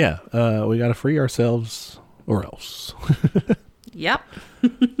on. Yeah, we got to free ourselves or else. Yep.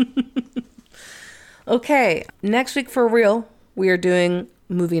 Okay, next week for real, we are doing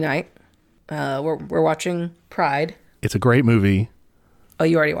movie night. We're watching Pride. It's a great movie. Oh,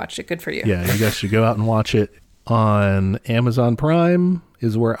 you already watched it. Good for you. Yeah, you guys should go out and watch it on Amazon Prime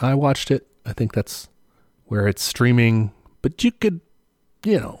is where I watched it. I think that's where it's streaming. But you could,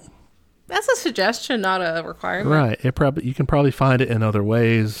 you know. That's a suggestion, not a requirement. Right. You can probably find it in other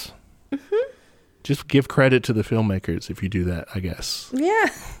ways. Mm-hmm. Just give credit to the filmmakers if you do that, I guess. Yeah.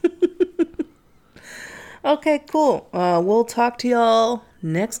 Okay, cool. We'll talk to y'all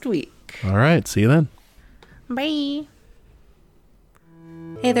next week. All right. See you then. Bye.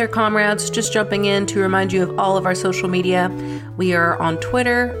 Hey there, comrades. Just jumping in to remind you of all of our social media. We are on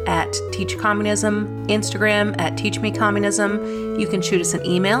Twitter at TeachCommunism, Instagram at TeachMeCommunism. You can shoot us an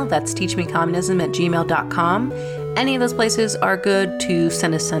email. That's teachmecommunism@gmail.com. Any of those places are good to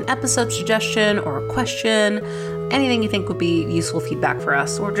send us an episode suggestion or a question, anything you think would be useful feedback for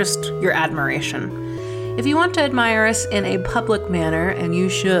us, or just your admiration. If you want to admire us in a public manner, and you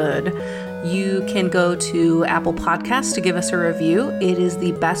should, you can go to Apple Podcasts to give us a review. It is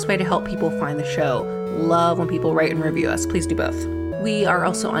the best way to help people find the show. Love when people write and review us. Please do both. We are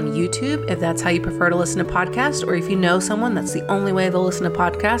also on YouTube, if that's how you prefer to listen to podcasts, or if you know someone that's the only way they'll listen to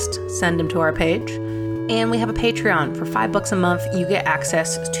podcasts, send them to our page. And we have a Patreon. For $5 a month, you get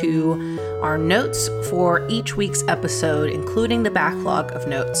access to our notes for each week's episode, including the backlog of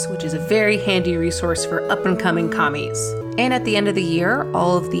notes, which is a very handy resource for up-and-coming commies. And at the end of the year,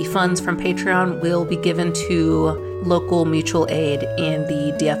 all of the funds from Patreon will be given to local mutual aid in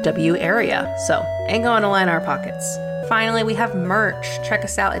the DFW area. So, ain't going to line our pockets. Finally, we have merch. Check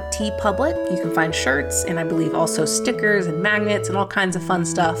us out at TeePublic. You can find shirts and I believe also stickers and magnets and all kinds of fun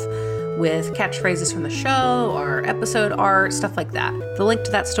stuff with catchphrases from the show or episode art, stuff like that. The link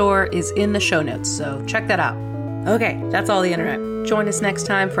to that store is in the show notes, so check that out. Okay, that's all the internet. Join us next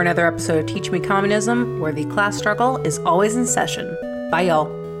time for another episode of Teach Me Communism, where the class struggle is always in session. Bye,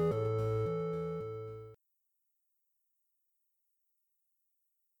 y'all.